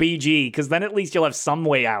for a BG because then at least you'll have some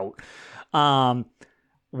way out.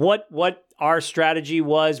 What our strategy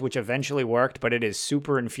was, which eventually worked, but it is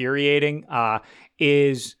super infuriating.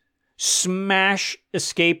 Is smash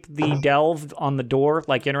escape the delve on the door,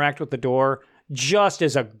 like interact with the door just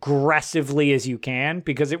as aggressively as you can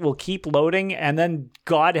because it will keep loading, and then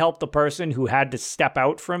God help the person who had to step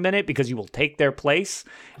out for a minute because you will take their place,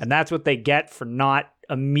 and that's what they get for not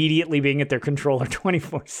immediately being at their controller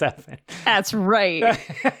 24/7. That's right.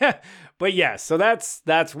 But yeah, so that's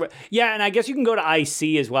what, yeah, and I guess you can go to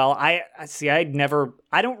IC as well. I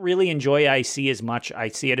don't really enjoy IC as much. I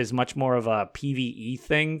see it as much more of a PvE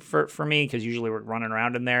thing for me because usually we're running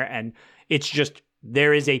around in there, and it's just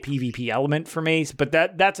there is a PvP element for me. But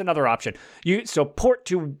that's another option. So port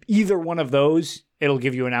to either one of those, it'll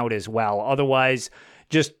give you an out as well. Otherwise,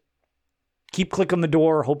 just keep clicking the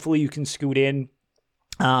door. Hopefully you can scoot in.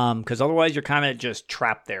 Because otherwise you're kind of just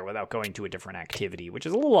trapped there without going to a different activity, which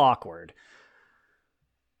is a little awkward.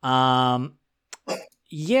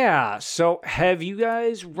 Yeah, so have you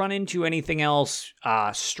guys run into anything else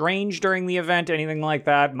strange during the event, anything like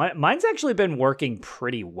that? Mine's actually been working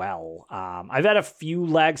pretty well. I've had a few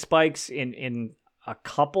lag spikes in a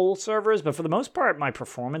couple servers, but for the most part, my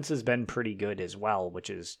performance has been pretty good as well,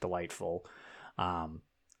 which is delightful.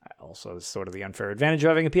 Also, sort of the unfair advantage of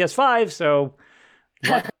having a PS5, so...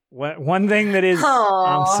 One thing that is,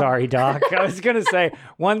 I'm sorry, Doc. I was going to say,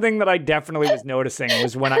 one thing that I definitely was noticing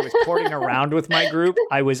was when I was porting around with my group,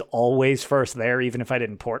 I was always first there, even if I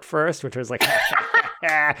didn't port first, which was like,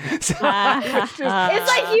 it's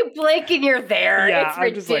like you blink and you're there. Yeah,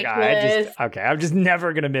 it's ridiculous. I'm just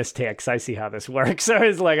never going to miss ticks. I see how this works. So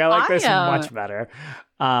it's like, I like this much better.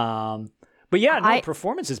 But yeah,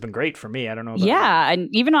 performance has been great for me. I don't know about you. And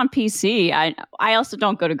even on PC, I also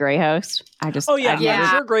don't go to Greyhost. I'm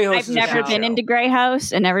sure Greyhost I've never been into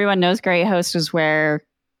Greyhost, and everyone knows Greyhost is where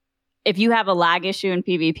if you have a lag issue in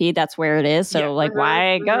PvP, that's where it is. So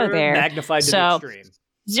why go there? Magnified to the extreme.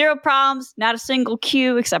 Zero problems, not a single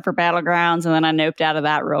queue except for Battlegrounds, and then I noped out of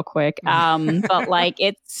that real quick. But like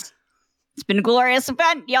it's been a glorious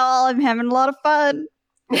event, y'all. I'm having a lot of fun.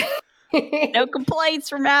 No complaints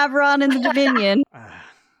from Averon and the Dominion.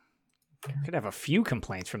 Could have a few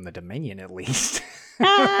complaints from the Dominion at least.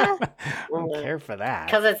 I don't care for that.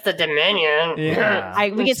 Because it's the Dominion. Yeah.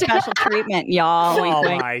 We get special treatment, y'all. Oh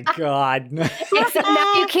my God. Except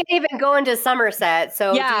now you can't even go into Somerset.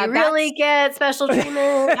 So Yeah, do you really get special treatment?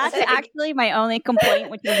 That's actually my only complaint,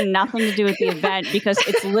 which has nothing to do with the event, because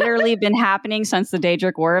it's literally been happening since the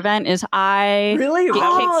Daedric War event. Is I Really? get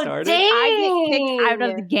Wow, kicked- started? dang. I get kicked out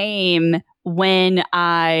of the game when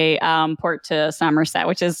I port to Somerset,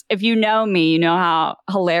 which is, if you know me, you know how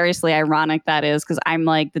hilariously ironic that is, because I'm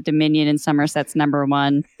like the Dominion and Somerset's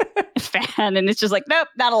 #1 fan, and it's just like, nope,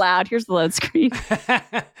 not allowed. Here's the load screen.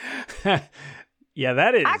 Yeah,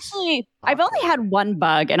 that is. Actually, I've only had one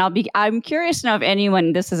bug, and I'm curious to know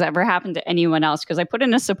if this has ever happened to anyone else, because I put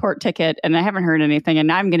in a support ticket and I haven't heard anything, and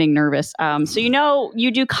now I'm getting nervous. So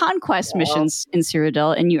you do conquest missions in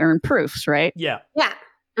Cyrodiil, and you earn proofs, right? Yeah. Yeah.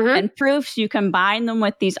 Mm-hmm. And proofs, you combine them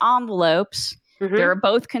with these envelopes. Mm-hmm. They're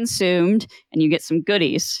both consumed, and you get some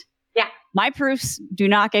goodies. Yeah. My proofs do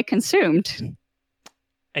not get consumed.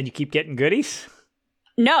 And you keep getting goodies?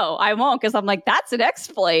 No, I won't, because I'm like, that's an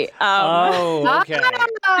exploit. Oh, okay. Because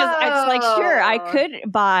it's like, sure, I could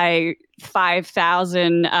buy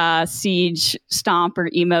 5,000 Siege Stomper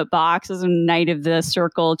emote boxes and Knight of the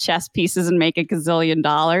Circle chess pieces and make $1 gazillion,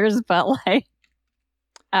 but like,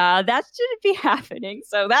 that shouldn't be happening.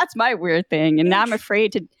 So that's my weird thing. And now I'm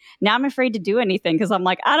afraid to do anything, because I'm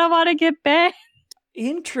like, I don't want to get banned.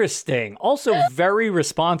 Interesting. Also very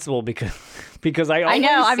responsible because I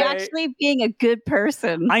know I'm say, actually being a good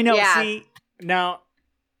person. I know. Yeah. See, now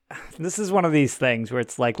this is one of these things where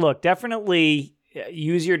it's like, look, definitely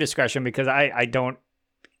use your discretion, because I don't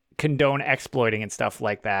condone exploiting and stuff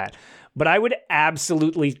like that. But I would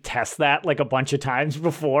absolutely test that like a bunch of times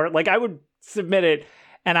before. Like I would submit it,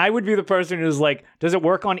 and I would be the person who's like, does it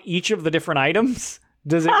work on each of the different items?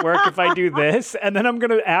 Does it work if I do this? And then I'm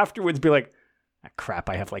going to afterwards be like, crap,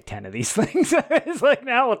 I have like 10 of these things. It's like,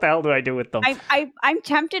 now what the hell do I do with them? I'm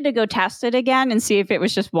tempted to go test it again and see if it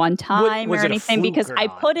was just one time Was or it a anything, fluke because or I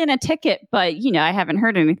not? put in a ticket, but I haven't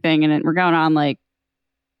heard anything, and we're going on like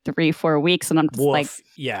 3-4 weeks, and I'm just like,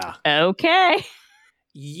 Yeah. okay.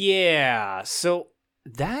 Yeah. So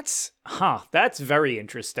that's very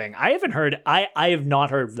interesting. I haven't heard, I have not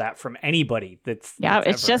heard that from anybody that's Yeah, that's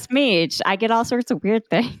it's ever- just me. I get all sorts of weird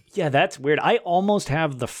things. Yeah, that's weird. I almost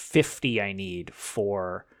have the 50 I need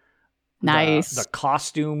for Nice. the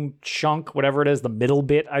costume chunk, whatever it is, the middle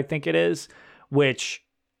bit, I think it is, which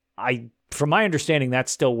from my understanding,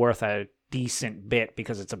 that's still worth a decent bit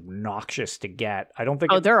because it's obnoxious to get. I don't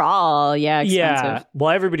think they're all expensive. Yeah. Well,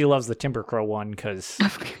 everybody loves the Timbercrow one because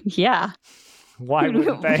Yeah, why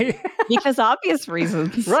wouldn't they? because obvious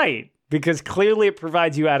reasons. Right. Because clearly it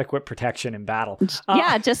provides you adequate protection in battle.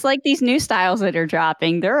 Yeah, just like these new styles that are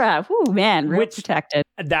dropping, they're real protected.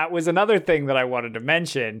 That was another thing that I wanted to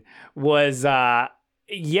mention was the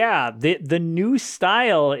new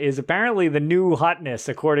style is apparently the new hotness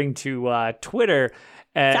according to Twitter.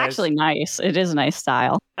 It's actually nice. It is a nice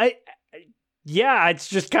style. Yeah, it's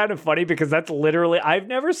just kind of funny because that's literally, I've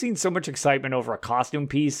never seen so much excitement over a costume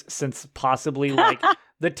piece since possibly like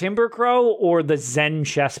the Timbercrow or the Zen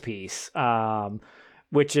chess piece,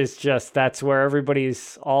 which is just, that's where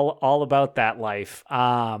everybody's all about that life.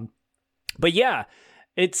 But yeah,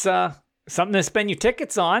 it's something to spend your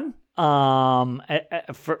tickets on,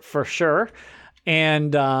 for sure.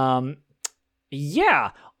 And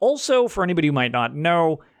also for anybody who might not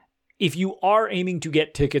know, if you are aiming to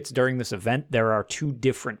get tickets during this event, there are two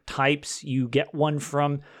different types. You get one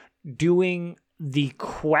from doing the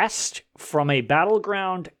quest from a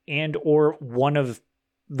battleground and or one of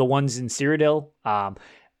the ones in Cyrodiil.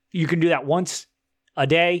 You can do that once a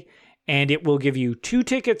day, and it will give you 2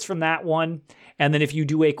 tickets from that one. And then if you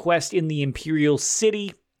do a quest in the Imperial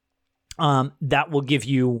City, that will give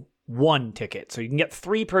you 1 ticket. So you can get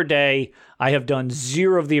 3 per day. I have done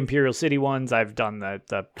 0 of the Imperial City ones. I've done the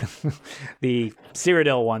the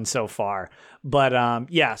Cyrodiil one so far. But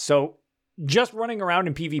so just running around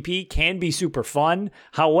in PvP can be super fun.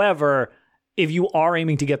 However, if you are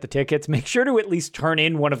aiming to get the tickets, make sure to at least turn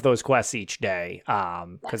in one of those quests each day.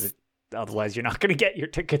 Because otherwise you're not going to get your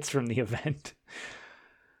tickets from the event.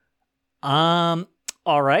 All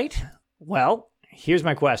right. Well, here's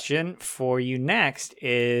my question for you next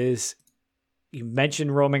is, you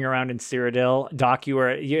mentioned roaming around in Cyrodiil. Doc,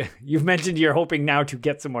 you've mentioned you're hoping now to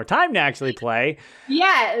get some more time to actually play.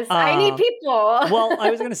 Yes, I need people. Well,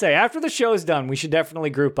 I was going to say, after the show's done, we should definitely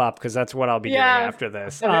group up because that's what I'll be doing after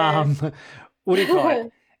this. Okay. What do you call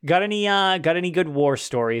it? Got any good war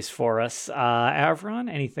stories for us, Avron?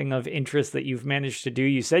 Anything of interest that you've managed to do?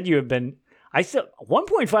 You said you have been... I still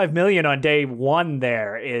 1.5 million on day 1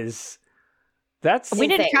 there is... We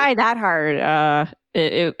didn't try that hard.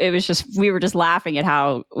 It was just, we were just laughing at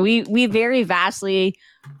how we very vastly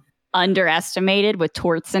underestimated with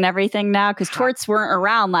torts and everything now, because torts weren't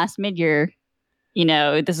around last mid-year. You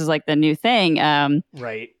know, this is like the new thing.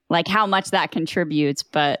 Right. Like how much that contributes.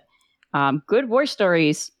 But good war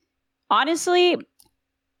stories. Honestly,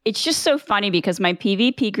 it's just so funny because my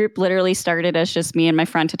PvP group literally started as just me and my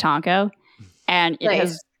friend Tatanko. And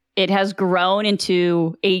it has grown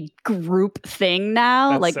into a group thing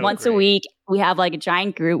now. That's like so once great. A week, we have like a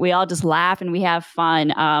giant group. We all just laugh and we have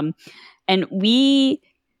fun. And we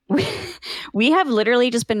have literally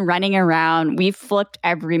just been running around. We've flipped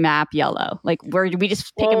every map yellow. Like we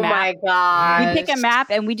just pick a map. Oh my god! We pick a map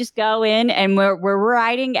and we just go in and we're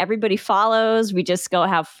riding. Everybody follows. We just go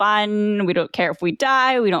have fun. We don't care if we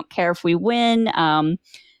die. We don't care if we win.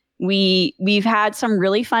 We've had some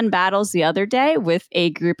really fun battles the other day with a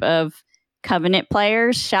group of Covenant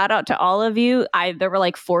players. Shout out to all of you. There were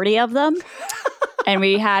like 40 of them, and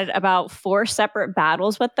we had about 4 separate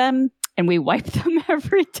battles with them. And we wiped them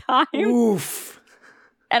every time. Oof.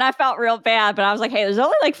 And I felt real bad, but I was like, hey, there's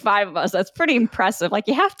only like 5 of us. That's pretty impressive. Like,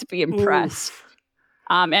 you have to be impressed.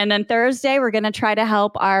 And then Thursday, we're going to try to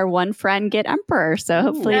help our one friend get Emperor. So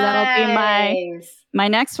hopefully that'll be my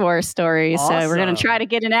next war story. Awesome. So we're going to try to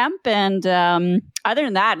get an Emp. And other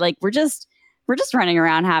than that, like, we're just running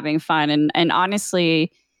around having fun. And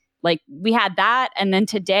honestly, like, we had that. And then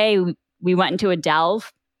today we went into a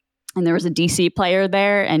delve. And there was a DC player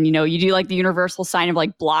there. And, you know, you do like the universal sign of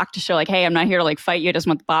like block to show like, hey, I'm not here to like fight you. I just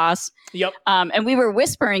want the boss. Yep. And we were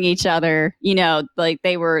whispering each other, you know, like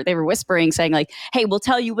they were whispering saying like, hey, we'll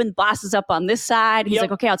tell you when the boss is up on this side. He's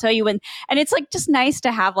like, okay, I'll tell you when. And it's like just nice to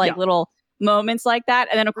have like little moments like that.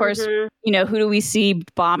 And then, of course, you know, who do we see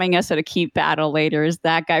bombing us at a keep battle later is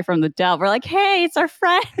that guy from the Delve. We're like, hey, it's our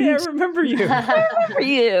friend. Yeah, I remember you. I remember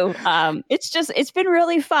you. It's been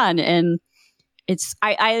really fun. And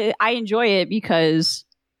I enjoy it because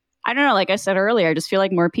I don't know, like I said earlier, I just feel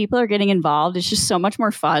like more people are getting involved. It's just so much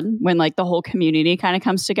more fun when like the whole community kind of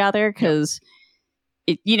comes together because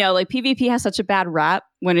it, you know, like PvP has such a bad rap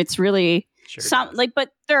when it's really but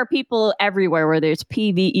there are people everywhere, whether it's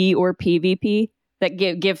PvE or PvP, that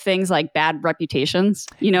give things like bad reputations.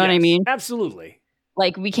 You know what I mean? Absolutely.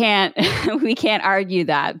 Like we can't argue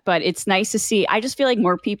that, but it's nice to see. I just feel like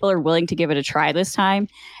more people are willing to give it a try this time.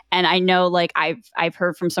 And I know like I've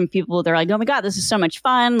heard from some people, they're like, oh my God, this is so much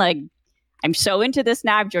fun. Like I'm so into this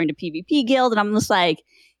now. I've joined a PvP guild and I'm just like,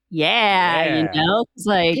 yeah. You know, it's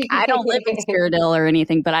like I don't live in Cyrodiil or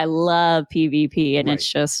anything, but I love PvP. And it's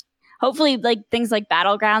just hopefully like things like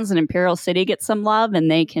Battlegrounds and Imperial City get some love and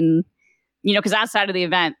they can, you know, because outside of the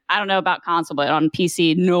event, I don't know about console, but on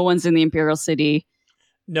PC, no one's in the Imperial City.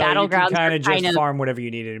 No, you can kind of just farm whatever you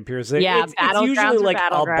need in Imperial City. Yeah, it's usually like a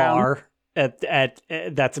bar at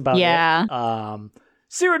that's about it.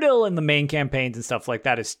 Cyrodiil and the main campaigns and stuff like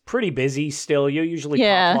that is pretty busy still. You usually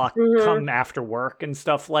pop lock come after work and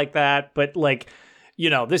stuff like that. But like, you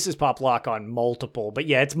know, this is pop lock on multiple. But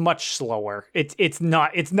yeah, it's much slower. It's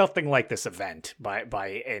nothing like this event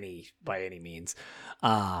by any means.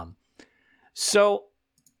 So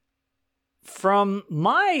from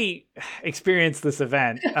my experience this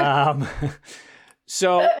event,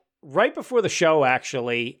 so right before the show,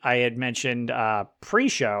 actually, I had mentioned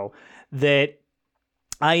pre-show that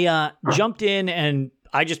I jumped in and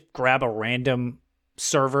I just grab a random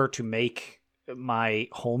server to make my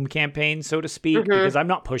home campaign, so to speak, because I'm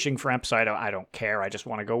not pushing for Emp, so I don't care. I just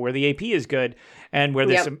want to go where the AP is good and where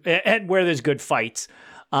there's where there's good fights.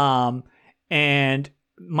 And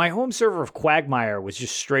my home server of Quagmire was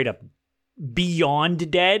just straight up beyond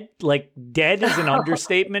dead. Like dead is an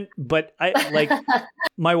understatement, but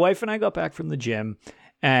my wife and I got back from the gym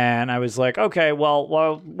and I was like, okay, well,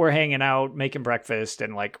 while we're hanging out, making breakfast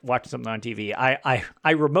and like watching something on TV,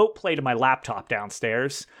 I remote play to my laptop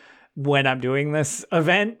downstairs when I'm doing this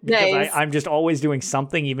event because I'm just always doing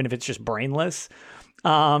something, even if it's just brainless.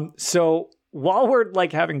 So while we're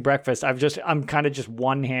like having breakfast, I'm kind of just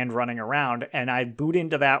one hand running around and I boot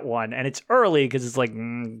into that one and it's early because it's like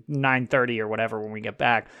 9:30 or whatever when we get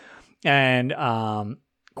back. And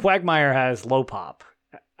Quagmire has low pop.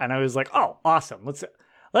 And I was like, oh, awesome.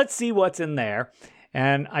 Let's see what's in there.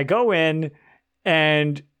 And I go in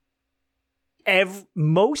and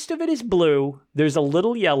most of it is blue. There's a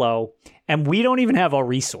little yellow and we don't even have a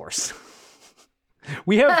resource.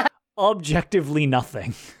 We have objectively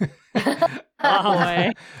nothing.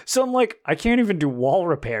 So I'm like, I can't even do wall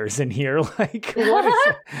repairs in here. Like, what is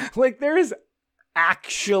it? Like, there is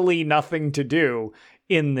actually nothing to do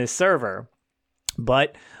in this server.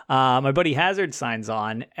 But my buddy Hazard signs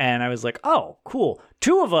on, and I was like, oh, cool.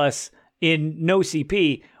 2 of us in no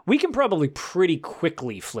CP, we can probably pretty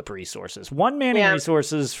quickly flip resources. One manning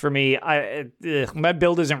resources for me, my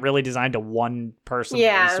build isn't really designed to one person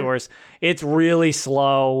resource. It's really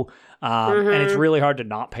slow. And it's really hard to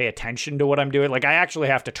not pay attention to what I'm doing. Like, I actually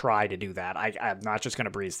have to try to do that. I'm not just going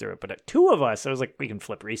to breeze through it. But at 2 of us, I was like, we can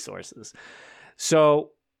flip resources. So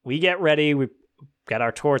we get ready. We got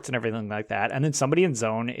our torts and everything like that. And then somebody in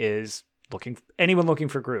zone is anyone looking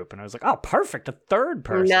for group. And I was like, oh, perfect. A third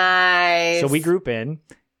person. Nice. So we group in.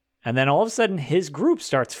 And then all of a sudden, his group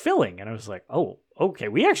starts filling. And I was like, oh, okay,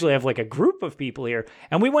 we actually have like a group of people here.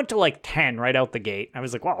 And we went to like 10 right out the gate. I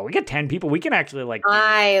was like, wow, we get 10 people. We can actually like...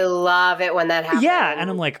 I love it when that happens. Yeah, and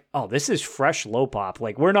I'm like, oh, this is fresh low pop.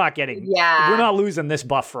 Like, we're not losing this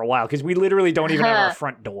buff for a while because we literally don't even have our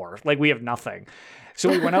front door. Like, we have nothing. So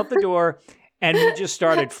we went out the door and we just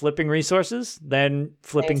started flipping resources, then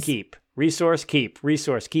flipping keep. Resource, keep.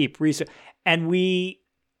 Resource, keep. Resource. And we...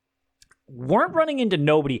 weren't running into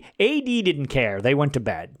nobody. AD didn't care. They went to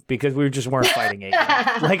bed because we just weren't fighting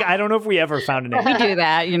AD. Like, I don't know if we ever found an AD. We do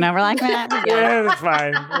that, you know. We're like, yeah, that's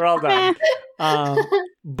fine. We're all done.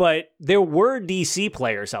 But there were DC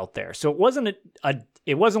players out there, so it wasn't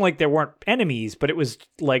it wasn't like there weren't enemies, but it was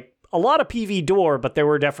like a lot of PV door. But there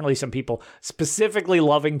were definitely some people specifically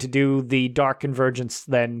loving to do the Dark Convergence,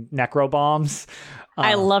 then Necro Bombs.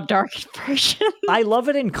 I love Dark Conversion. I love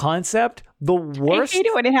it in concept. The worst. I hate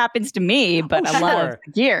it when it happens to me, but I love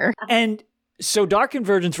gear. And so Dark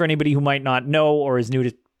Convergence, for anybody who might not know or is new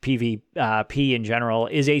to PvP in general,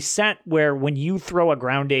 is a set where when you throw a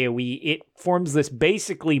ground AoE, it forms this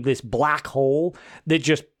black hole that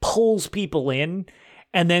just pulls people in.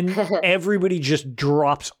 And then everybody just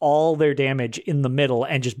drops all their damage in the middle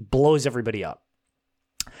and just blows everybody up.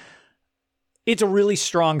 It's a really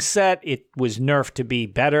strong set. It was nerfed to be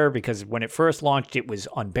better because when it first launched, it was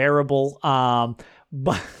unbearable.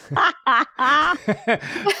 But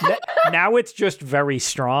now it's just very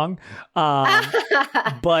strong.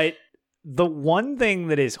 But the one thing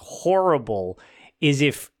that is horrible is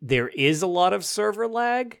if there is a lot of server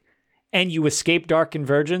lag and you escape Dark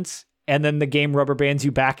Convergence, and then the game rubber bands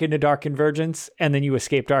you back into Dark Convergence, and then you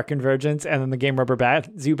escape Dark Convergence, and then the game rubber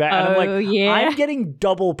bands you back. And I'm like, I'm getting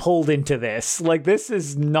double pulled into this. Like, this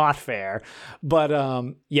is not fair. But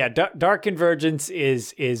Dark Convergence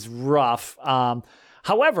is rough.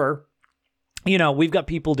 However, you know, we've got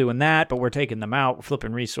people doing that, but we're taking them out. We're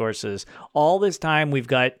flipping resources. All this time, we've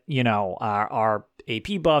got, you know, our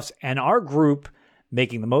AP buffs, and our group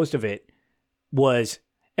making the most of it was...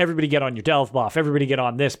 everybody get on your Delve buff. Everybody get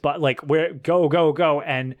on this, but like, go.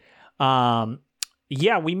 And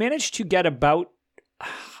we managed to get about,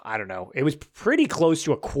 I don't know, it was pretty close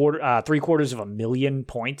to 750,000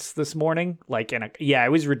 points this morning. Like,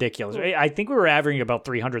 it was ridiculous. I think we were averaging about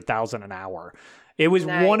 300,000 an hour. It was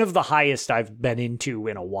one of the highest I've been into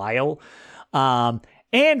in a while.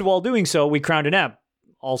 And while doing so, we crowned an ep.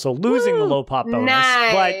 Also losing the low pop bonus,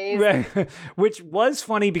 but which was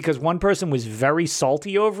funny because one person was very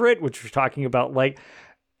salty over it, which we're talking about, like,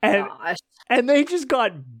 and they just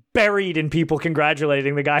got buried in people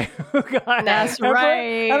congratulating the guy who got. That's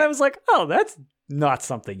right. And I was like, oh, that's not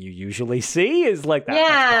something you usually see, is like that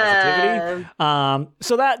much positivity.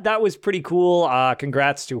 So that was pretty cool.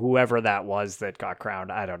 Congrats to whoever that was that got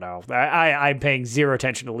crowned. I don't know. I'm paying zero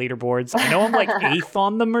attention to leaderboards. I know I'm like 8th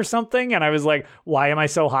on them or something, and I was like, why am I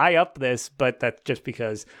so high up this? But that's just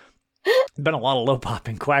because there's been a lot of low pop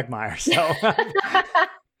in Quagmire. So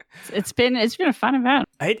it's been a fun event.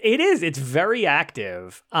 It is. It's very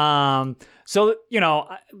active. So, you know,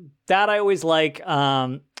 that I always like.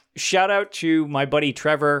 Shout out to my buddy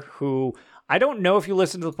Trevor, who I don't know if you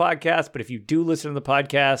listen to the podcast, but if you do listen to the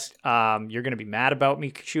podcast, you're going to be mad about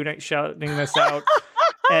me shouting this out.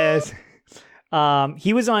 As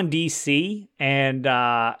he was on DC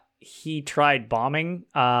and he tried bombing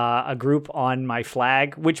a group on my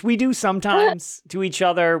flag, which we do sometimes to each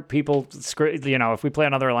other. People screw, you know, if we play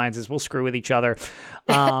on other alliances, we'll screw with each other.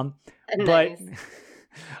 But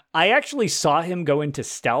I actually saw him go into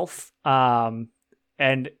stealth,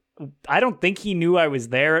 and I don't think he knew I was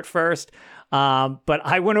there at first. But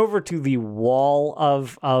I went over to the wall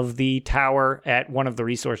of the tower at one of the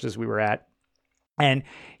resources we were at. And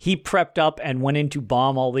he prepped up and went in to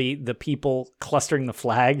bomb all the people clustering the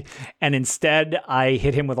flag. And instead, I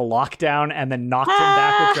hit him with a lockdown and then knocked him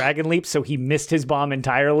back with Dragon Leap. So he missed his bomb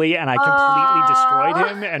entirely. And I completely destroyed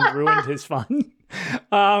him and ruined his fun.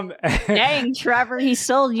 Dang, Trevor, he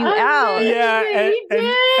sold you out. Yeah,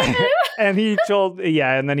 and he told,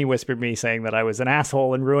 and then he whispered me saying that I was an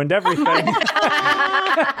asshole and ruined everything.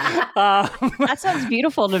 That sounds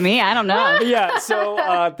beautiful to me. I don't know. Yeah, so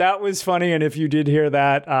that was funny. And if you did hear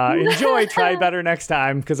that, enjoy. Try better next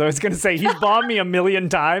time. Because I was going to say, he's bombed me a million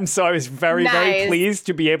times. So I was very, very pleased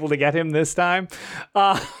to be able to get him this time.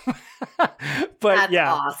 But That's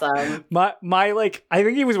yeah, awesome. My like, I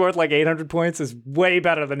think he was worth like 800 points is way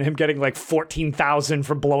better than him getting like 14,000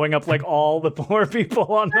 for blowing up like all the poor people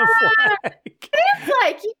on the flag. It's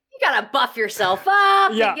like you gotta buff yourself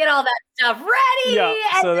up and get all that stuff ready. Yeah,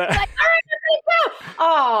 and so it's that- like, all right, let's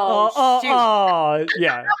go. Shoot.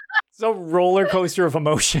 Yeah. It's a roller coaster of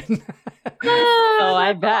emotion. Oh,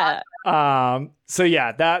 I bet. So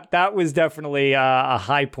yeah, that was definitely a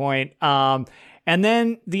high point. And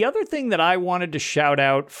then the other thing that I wanted to shout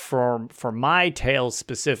out for my tales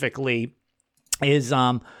specifically is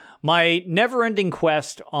my never-ending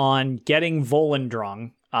quest on getting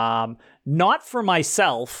Volendrung. Not for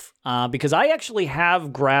myself, because I actually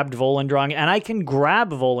have grabbed Volendrung, and I can grab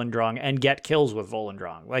Volendrung and get kills with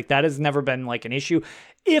Volendrung. Like, that has never been, like, an issue.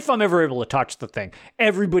 If I'm ever able to touch the thing.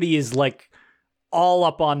 Everybody is, like, all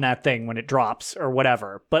up on that thing when it drops or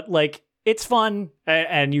whatever. But, like, it's fun,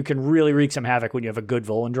 and you can really wreak some havoc when you have a good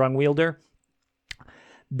Volendrung wielder.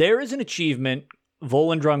 There is an achievement,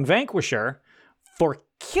 Volendrung Vanquisher, for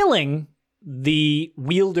killing the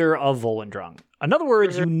wielder of Volendrung. In other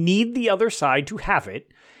words, you need the other side to have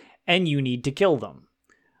it, and you need to kill them.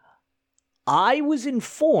 I was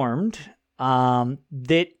informed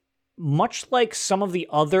that much like some of the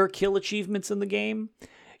other kill achievements in the game,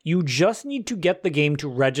 you just need to get the game to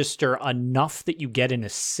register enough that you get an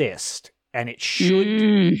assist, and it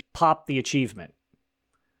should pop the achievement.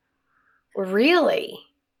 Really?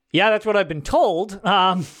 Yeah, that's what I've been told.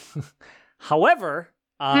 However,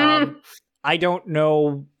 I don't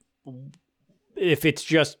know if it's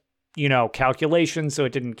just, calculation, so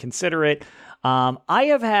it didn't consider it. I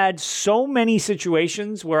have had so many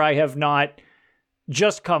situations where I have not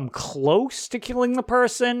just come close to killing the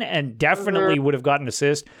person and definitely would have gotten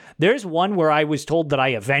assist. There's one where I was told that I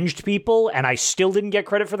avenged people and I still didn't get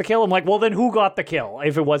credit for the kill. I'm like, well, then who got the kill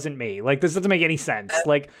if it wasn't me? Like, this doesn't make any sense.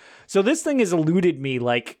 Like, so this thing has eluded me,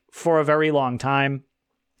 like, for a very long time.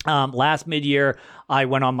 Last mid-year, I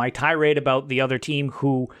went on my tirade about the other team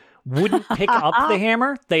who wouldn't pick up the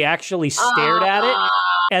hammer. They actually stared at it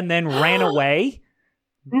and then ran away.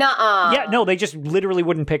 Nuh-uh. Yeah, no, they just literally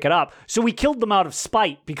wouldn't pick it up. So we killed them out of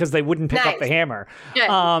spite because they wouldn't pick up the hammer. Good.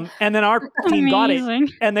 And then our team got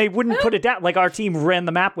it, and they wouldn't put it down. Like, our team ran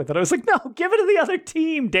the map with it. I was like, no, give it to the other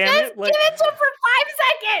team, damn it. Like, give it to them for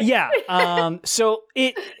 5 seconds. Yeah. So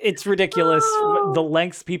it's ridiculous the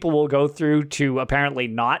lengths people will go through to apparently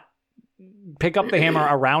not pick up the hammer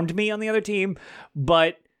around me on the other team.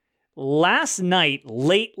 But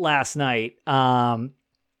late last night,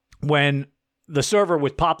 when the server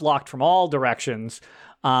was pop locked from all directions,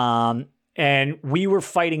 and we were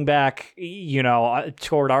fighting back,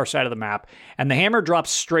 toward our side of the map, and the hammer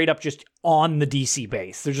drops straight up just on the DC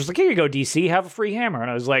base. They're just like, here you go, DC, have a free hammer. And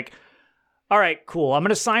I was like, all right, cool. I'm going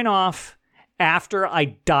to sign off after I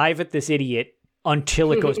dive at this idiot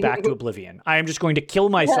until it goes back to oblivion. I am just going to kill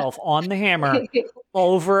myself on the hammer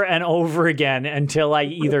over and over again until I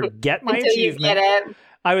either get my achievement. You get it.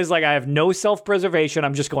 I was like, I have no self-preservation.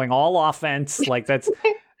 I'm just going all offense. Like, that's...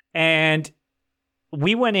 And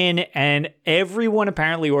we went in, and everyone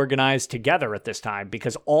apparently organized together at this time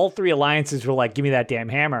because all three alliances were like, give me that damn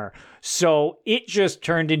hammer. So it just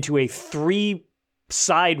turned into a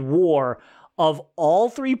 3-side war of all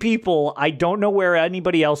three people. I don't know where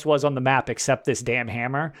anybody else was on the map except this damn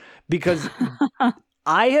hammer, because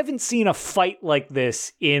I haven't seen a fight like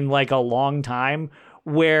this in like a long time,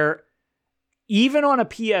 where even on a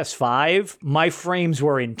PS5, my frames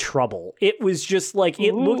were in trouble. It was just like,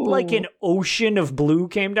 it looked like an ocean of blue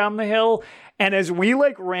came down the hill. And as we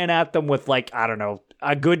like ran at them with like, I don't know,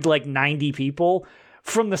 a good like 90 people,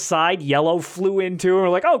 from the side, yellow flew into, and we're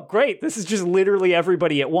like, oh, great. This is just literally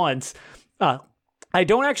everybody at once. I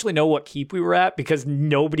don't actually know what keep we were at because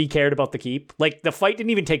nobody cared about the keep. Like, the fight didn't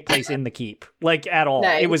even take place in the keep, like, at all.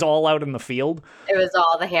 Nice. It was all out in the field. It was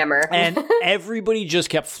all the hammer. And everybody just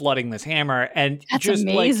kept flooding this hammer. And That's just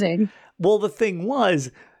amazing. Like, well, the thing was,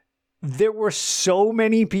 there were so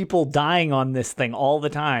many people dying on this thing all the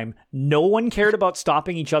time. No one cared about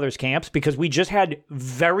stopping each other's camps because we just had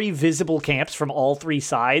very visible camps from all three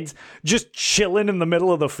sides just chilling in the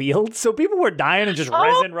middle of the field. So people were dying and just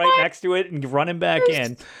resin right next to it and running back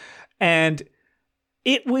in. And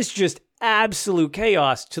it was just absolute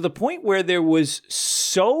chaos to the point where there was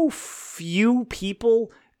so few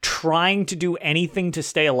people trying to do anything to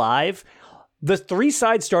stay alive. The three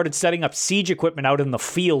sides started setting up siege equipment out in the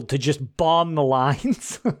field to just bomb the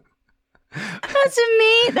lines. That's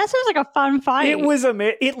me. That sounds like a fun fight. It was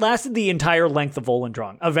it lasted the entire length of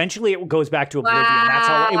Volendrung. Eventually, it goes back to Oblivion. Wow. That's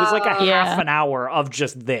how it was like a half an hour of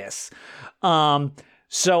just this.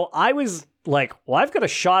 So I was like, well, I've got a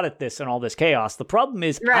shot at this and all this chaos. The problem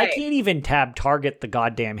is I can't even tab target the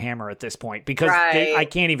goddamn hammer at this point because I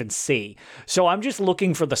can't even see. So I'm just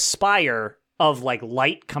looking for the spire of like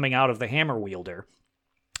light coming out of the hammer wielder.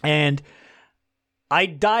 And I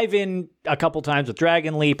dive in a couple times with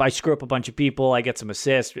Dragon Leap. I screw up a bunch of people. I get some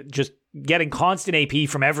assists, just getting constant AP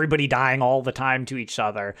from everybody dying all the time to each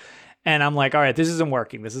other. And I'm like, all right, this isn't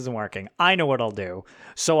working. This isn't working. I know what I'll do.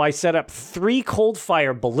 So I set up 3 cold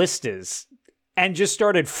fire ballistas and just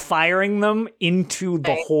started firing them into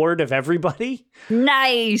the horde of everybody.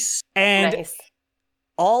 Nice. And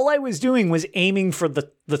all I was doing was aiming for the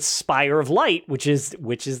spire of light, which is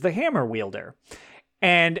the hammer wielder.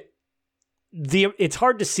 And it's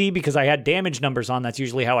hard to see because I had damage numbers on. That's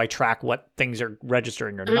usually how I track what things are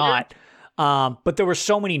registering or not. But there were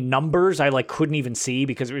so many numbers I like couldn't even see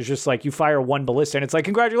because it was just like you fire 1 ballista and it's like,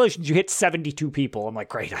 congratulations, you hit 72 people. I'm like,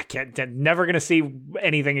 great, I'm never going to see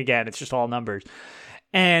anything again. It's just all numbers.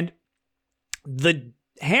 And the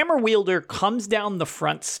hammer wielder comes down the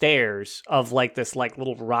front stairs of like this like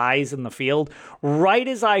little rise in the field right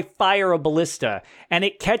as I fire a ballista, and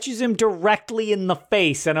it catches him directly in the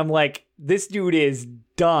face. And I'm like, this dude is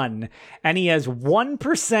done. And he has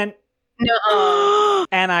 1%. No.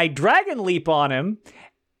 And I Dragon Leap on him,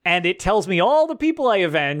 and it tells me all the people I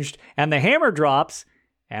avenged, and the hammer drops,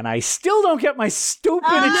 and I still don't get my stupid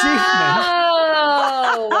achievement.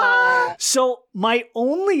 So my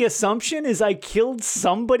only assumption is I killed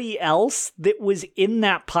somebody else that was in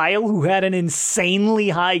that pile who had an insanely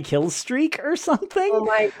high kill streak or something. Oh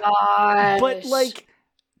my gosh. But like,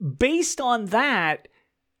 based on that,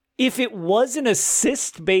 if it was an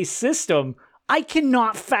assist-based system, I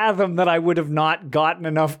cannot fathom that I would have not gotten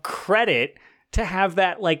enough credit to have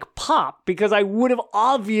that like pop, because I would have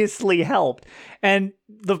obviously helped. And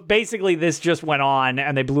basically this just went on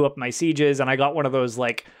and they blew up my sieges, and I got one of those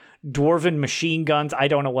like dwarven machine guns. I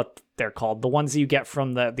don't know what they're called. The ones that you get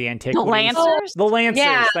from the antiquities. The Lancers? The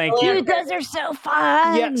Lancers, thank you. Dude, those are so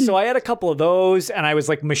fun. Yeah, so I had a couple of those, and I was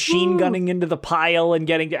like machine gunning into the pile and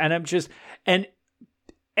and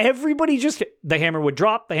everybody just, the hammer would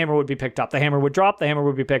drop, the hammer would be picked up, the hammer would drop, the hammer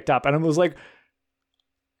would be picked up. And I was like,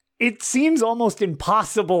 it seems almost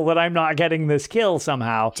impossible that I'm not getting this kill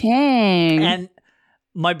somehow. Dang. And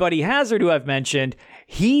my buddy Hazard, who I've mentioned,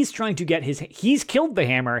 he's trying to get he's killed the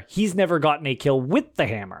hammer. He's never gotten a kill with the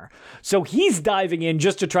hammer. So he's diving in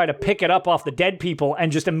just to try to pick it up off the dead people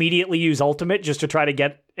and just immediately use ultimate just to try to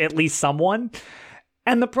get at least someone.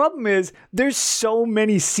 And the problem is, there's so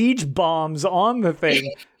many siege bombs on the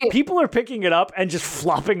thing. People are picking it up and just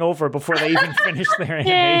flopping over before they even finish their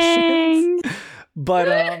animations.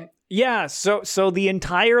 But yeah, so the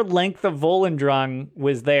entire length of Volendrung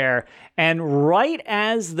was there, and right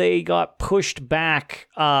as they got pushed back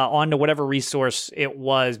onto whatever resource it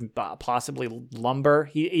was, possibly lumber.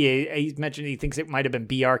 He mentioned he thinks it might have been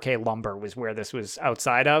BRK lumber was where this was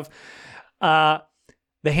outside of.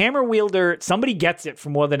 The hammer wielder, somebody gets it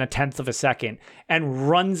for more than 1/10 of a second and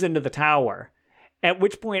runs into the tower. At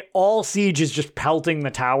which point, all siege is just pelting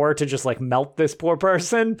the tower to just like melt this poor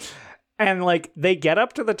person. And like they get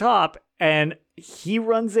up to the top and he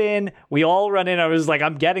runs in. We all run in. I was like,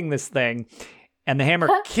 I'm getting this thing. And the hammer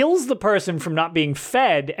kills the person from not being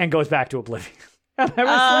fed and goes back to Oblivion. And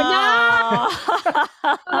I was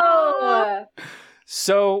like, no.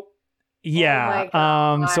 So,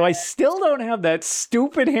 yeah. So I still don't have that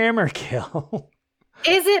stupid hammer kill.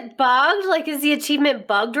 Is it bugged? Like, is the achievement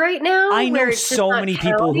bugged right now? I know so many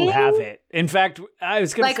people who have it. In fact, I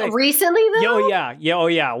was going to say... Like, recently, though? Oh,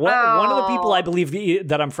 yeah. One of the people I believe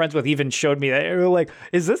that I'm friends with even showed me that. They were like,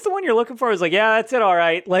 is this the one you're looking for? I was like, yeah, that's it, all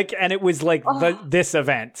right. Like, and it was like this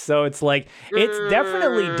event. So it's like, it's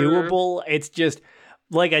definitely doable. It's just,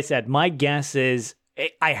 like I said, my guess is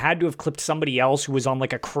I had to have clipped somebody else who was on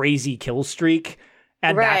like a crazy kill streak.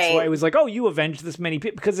 And that's why it was like, oh, you avenged this many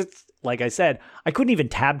people. Because it's, like I said, I couldn't even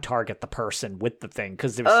tab target the person with the thing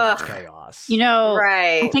because there was so much chaos. You know,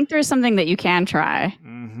 I think there's something that you can try.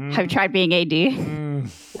 Mm-hmm. Have you tried being AD?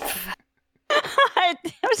 I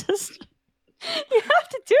was just, you have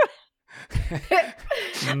to do it.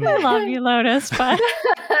 I love you, Lotus, but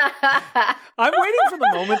I'm waiting for the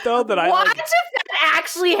moment though that Watch if that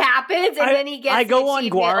actually happens, and then he gets. I go on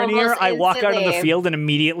Guarnir. I walk out of the field and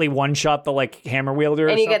immediately one shot the like hammer wielder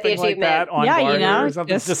or something like that on Guarnir or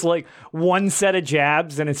something. It's just like one set of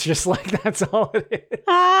jabs, and it's just like that's all it is.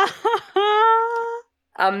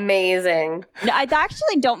 Amazing. No, I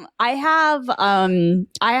actually don't. I have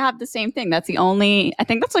the same thing. That's the only. I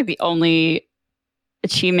think that's like the only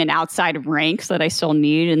achievement outside of ranks that I still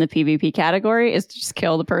need in the PvP category is to just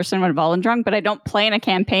kill the person when Volendrung, but I don't play in a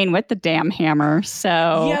campaign with the damn hammer.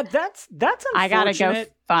 So yeah, that's unfortunate. I gotta go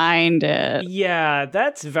find it. Yeah,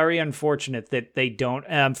 that's very unfortunate that they don't.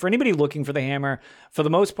 For anybody looking for the hammer, for the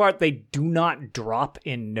most part, they do not drop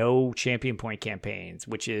in no champion point campaigns,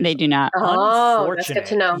 which is they do not. Oh, that's good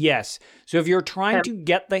to know. Yes, so if you're trying to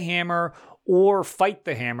get the hammer or fight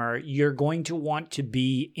the hammer, you're going to want to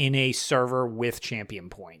be in a server with champion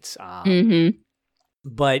points.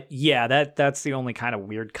 But yeah, that's the only kind of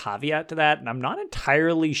weird caveat to that, and I'm not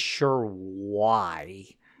entirely sure why.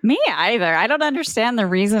 Me either. I don't understand the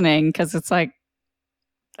reasoning because it's like,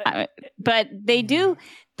 but they do.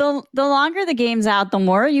 The longer the game's out, the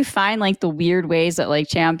more you find like the weird ways that like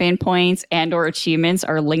champion points and or achievements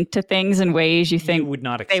are linked to things in ways you think would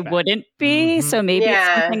not expect. They wouldn't be. Mm-hmm. So maybe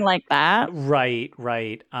it's something like that. Right.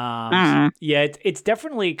 Yeah, it's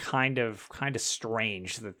definitely kind of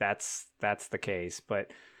strange that's the case, but.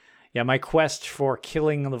 Yeah, my quest for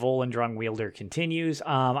killing the Volendrung wielder continues.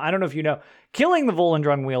 I don't know if you know, killing the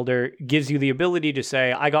Volendrung wielder gives you the ability to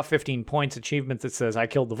say, I got 15 points achievement that says I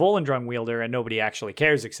killed the Volendrung wielder, and nobody actually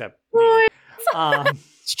cares except me.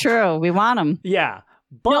 It's true. We want them. Yeah.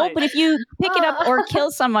 But if you pick it up or kill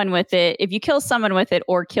someone with it, if you kill someone with it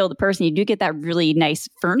or kill the person, you do get that really nice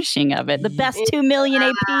furnishing of it. The best 2 million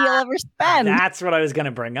AP you'll ever spend. That's what I was going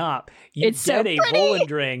to bring up. It's get a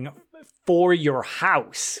Volendrung for your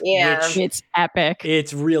house. Yeah. Which it's epic.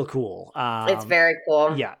 It's real cool. It's very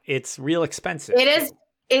cool. Yeah, it's real expensive. It is.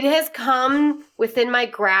 It has come within my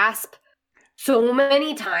grasp so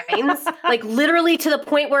many times, like literally to the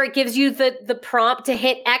point where it gives you the prompt to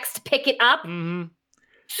hit X to pick it up. Mm-hmm.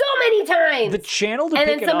 So many times. The channel to and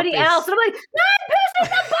pick then somebody it up else, and I'm like, no, I'm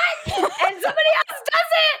pushing the button, and somebody else does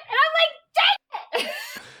it, and I'm like, dang it.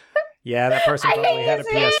 Yeah, that person probably had a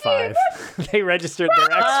PS5. They registered their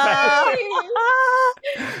Xbox.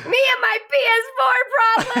 Me and my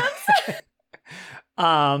PS4 problems.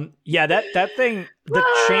 Yeah, that thing, the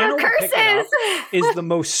channel to pick it up is the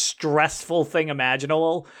most stressful thing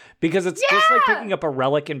imaginable because it's just like picking up a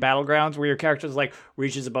relic in Battlegrounds where your character's like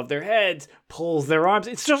reaches above their heads, pulls their arms.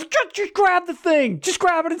 It's just grab the thing, just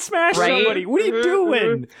grab it and smash somebody. What are you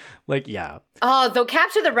doing? Like, yeah. Oh, though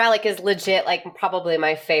capture the relic is legit, like probably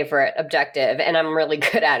my favorite objective, and I'm really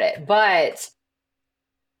good at it. But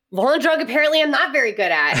Volendrung apparently I'm not very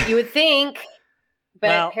good at. You would think.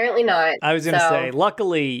 But apparently not. I was going to say,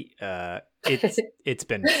 luckily, it's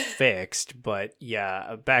been fixed. But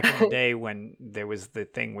yeah, back in the day when there was the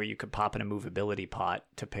thing where you could pop in a movability pot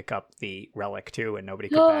to pick up the relic too, and nobody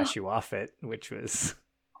could bash you off it, which was...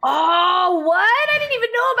 Oh, what? I didn't even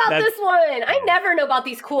know about this one. I never know about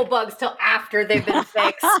these cool bugs till after they've been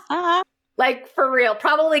fixed. Like, for real.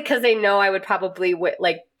 Probably because they know I would probably,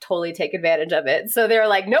 totally take advantage of it. So they're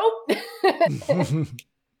like, nope.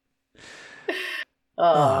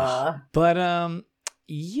 But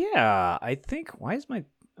yeah, I think why is my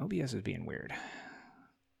OBS is being weird?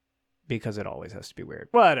 Because it always has to be weird.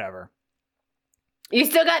 Whatever. You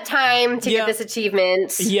still got time to get this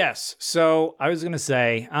achievement. Yes. So I was gonna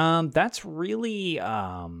say, that's really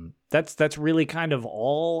that's really kind of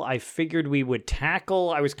all I figured we would tackle.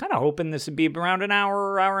 I was kind of hoping this would be around an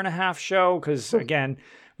hour and a half show because again,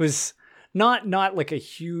 it was not like a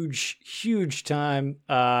huge time.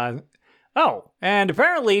 Oh, and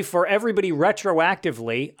apparently for everybody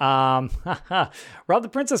retroactively, Rob the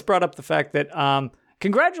Princess brought up the fact that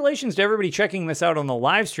congratulations to everybody checking this out on the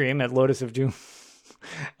live stream at Lotus of Doom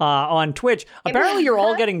on Twitch. Apparently you're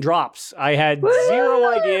all getting drops. I had zero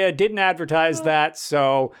idea, didn't advertise that,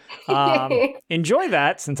 so enjoy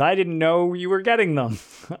that since I didn't know you were getting them.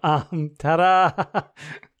 Ta-da!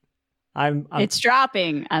 It's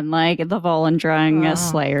dropping, unlike the Volendrung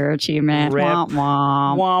Slayer achievement. Rip.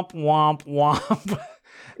 Womp Womp womp.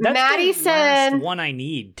 That's Maddie the said last one I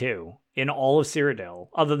need too in all of Cyrodiil,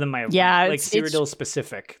 other than my Cyrodiil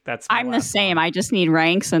specific. That's I'm the same. I just need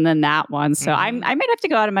ranks and then that one. So I might have to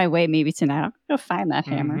go out of my way maybe tonight. I'll go find that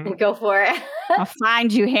hammer. Go for it. I'll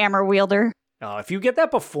find you, hammer wielder. Oh, if you get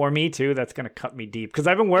that before me too, that's gonna cut me deep because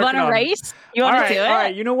I've been working on. You want to race? You want to do it? All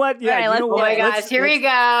right. You know what? Yeah. Right, you know what? Oh my gosh! Here we go.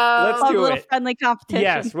 Let's do a little friendly competition.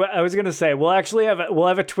 Yes, I was gonna say we'll actually have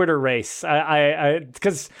a Twitter race. I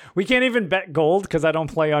because we can't even bet gold because I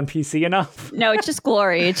don't play on PC enough. No, it's just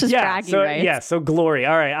glory. It's just bragging rights. Yeah. So glory.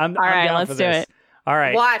 All right. I'm down let's for do this. it. All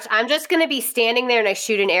right. Watch. I'm just going to be standing there and I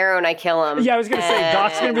shoot an arrow and I kill him. Yeah, I was going to say,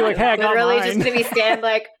 Doc's going to be like, hey, I got literally mine. just going to be standing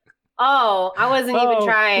like, Oh, I wasn't even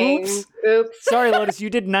trying. Oops. Sorry, Lotus, you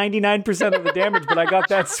did 99% of the damage, but I got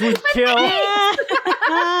that sweet kill.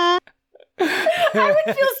 I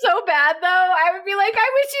would feel so bad, though. I would be like,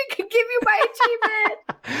 I wish you could give you my achievement.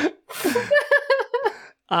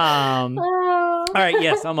 All right,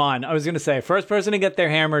 yes, I'm on. I was going to say, first person to get their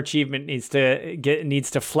hammer achievement needs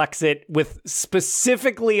to flex it with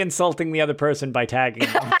specifically insulting the other person by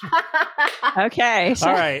tagging them. Okay.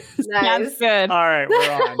 All right. Nice. Sounds good. All right,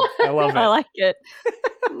 we're on. I love it. I like it.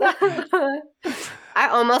 I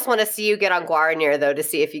almost want to see you get on Guaranir, though, to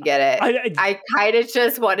see if you get it. I kind of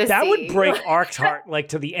just want to see. That would break Ark's heart, like,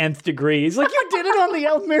 to the nth degree. He's like, you did it on the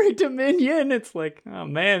Eldmeri Dominion. It's like, oh,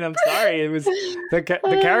 man, I'm sorry. It was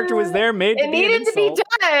the character was there, made to it be an needed to be insult.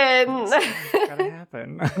 done. It's gotta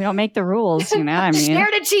happen. We don't make the rules, you know what I mean?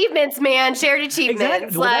 Shared achievements, man. Shared achievements.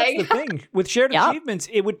 Exactly. Well, Like, that's the thing. With shared achievements,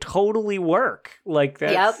 it would totally work. Like,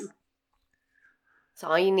 that's... Yep. That's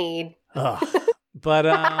all you need.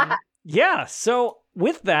 But, yeah, so...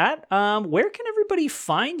 With that, where can everybody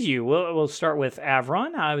find you? We'll start with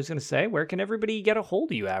Avron. I was going to say, where can everybody get a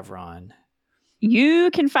hold of you, Avron? You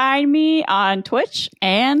can find me on Twitch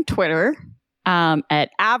and Twitter at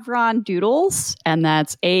Avron Doodles, and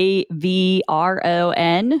that's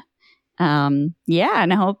AVRON. Yeah,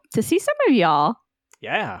 and I hope to see some of y'all.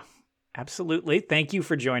 Yeah, absolutely. Thank you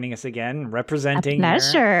for joining us again, representing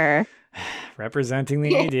pleasure. Representing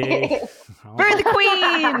the AD. For the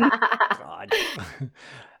queen!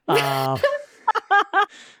 God.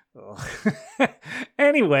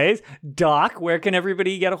 Anyways, Doc, where can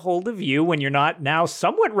everybody get a hold of you when you're not now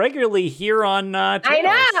somewhat regularly here on Tales?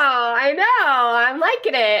 I know. I'm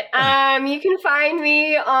liking it. You can find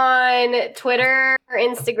me on Twitter or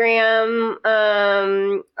Instagram,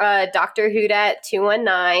 Dr.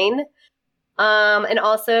 Hudat219. And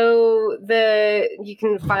also you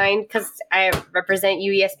can find, because I represent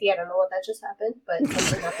UESP. I don't know what that just happened, but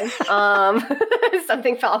something happened.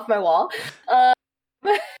 Something fell off my wall.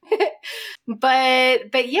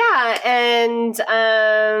 But yeah, and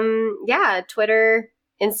yeah, Twitter,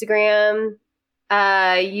 Instagram,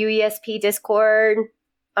 UESP Discord,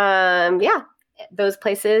 yeah, those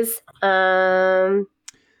places. Yeah.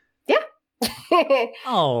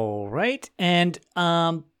 All right, and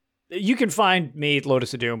you can find me at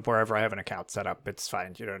Lotus of Doom wherever I have an account set up. It's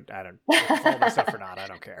fine. I don't follow my stuff or not. I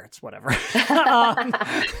don't care. It's whatever.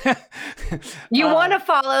 You want to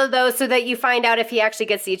follow those so that you find out if he actually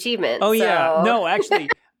gets the achievement. Oh, yeah. No, actually,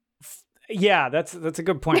 yeah, that's a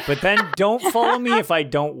good point. But then don't follow me if I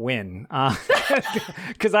don't win.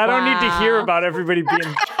 Because I don't need to hear about everybody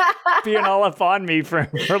being all up on me for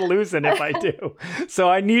losing if I do. So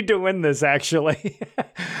I need to win this, actually.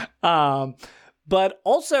 But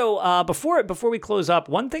also, before we close up,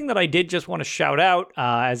 one thing that I did just want to shout out,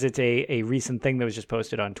 as it's a recent thing that was just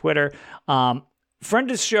posted on Twitter, friend of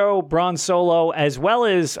the show, Bronze Solo, as well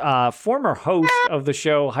as former host of the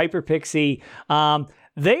show, Hyperpixie,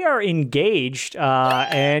 they are engaged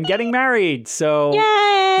and getting married. So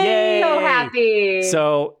yay! So happy.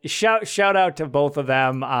 So shout out to both of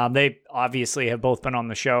them. They obviously have both been on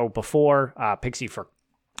the show before. Pixie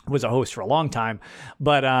was a host for a long time,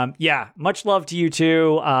 but yeah, much love to you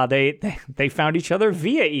two. They found each other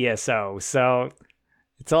via ESO, so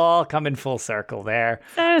it's all coming full circle there.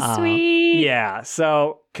 So sweet. Yeah,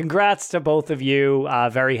 so congrats to both of you.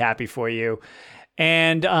 Very happy for you.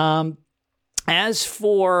 And as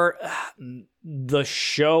for the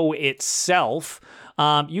show itself,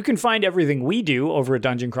 you can find everything we do over at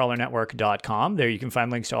dungeoncrawlernetwork.com. There you can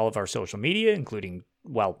find links to all of our social media, including,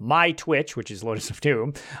 well, my Twitch, which is Lotus of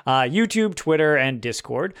Doom, YouTube, Twitter, and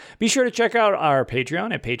Discord. Be sure to check out our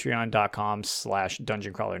Patreon at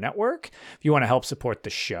patreon.com/dungeoncrawlernetwork if you want to help support the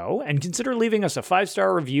show, and consider leaving us a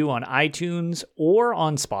 5-star review on iTunes or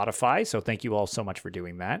on Spotify. So thank you all so much for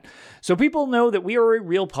doing that. So people know that we are a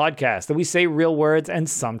real podcast, that we say real words, and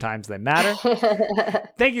sometimes they matter.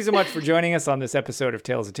 Thank you so much for joining us on this episode of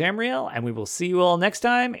Tales of Tamriel, and we will see you all next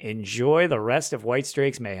time. Enjoy the rest of White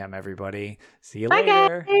Strake's mayhem, everybody. See you later.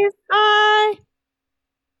 Bye.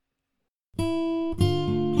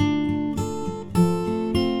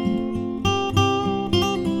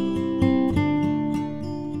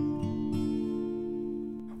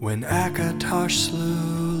 When Akatosh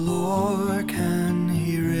slew Lorcan,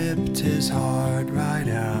 he ripped his heart right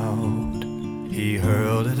out. He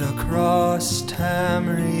hurled it across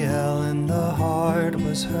Tamriel, and the heart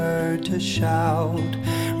was heard to shout,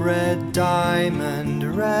 red diamond,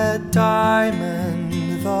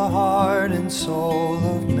 the heart and soul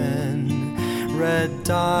of men. Red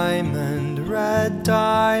diamond,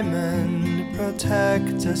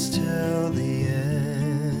 protect us till the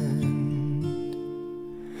end.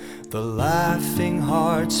 The laughing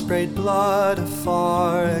heart sprayed blood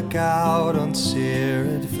afar, a gout on Cyr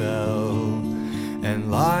it fell, and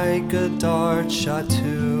like a dart shot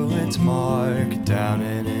to its mark down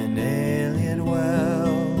in an alien well.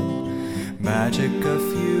 Magicka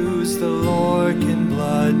fused the Lorcan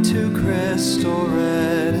blood to crystal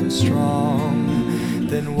red and strong.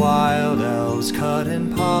 Then wild elves cut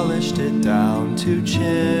and polished it down to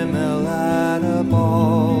Chimel at a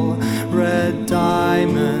ball. Red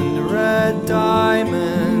diamond,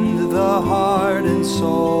 the heart and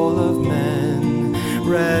soul of men.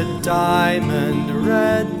 Red diamond,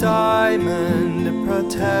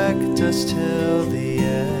 protect us till the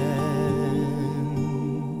end.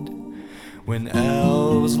 When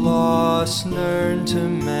elves lost Nirn to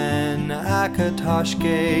men, Akatosh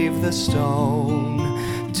gave the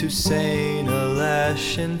stone to Saint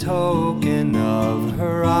Alesh in token of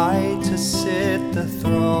her right to sit the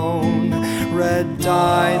throne. Red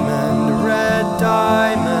diamond,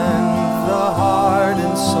 the heart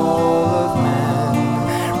and soul of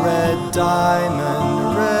men. Red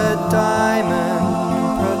diamond,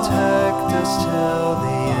 protect us till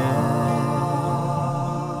the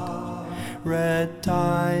end. Red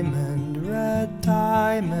diamond,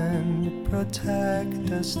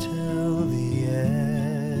 protect us till the end.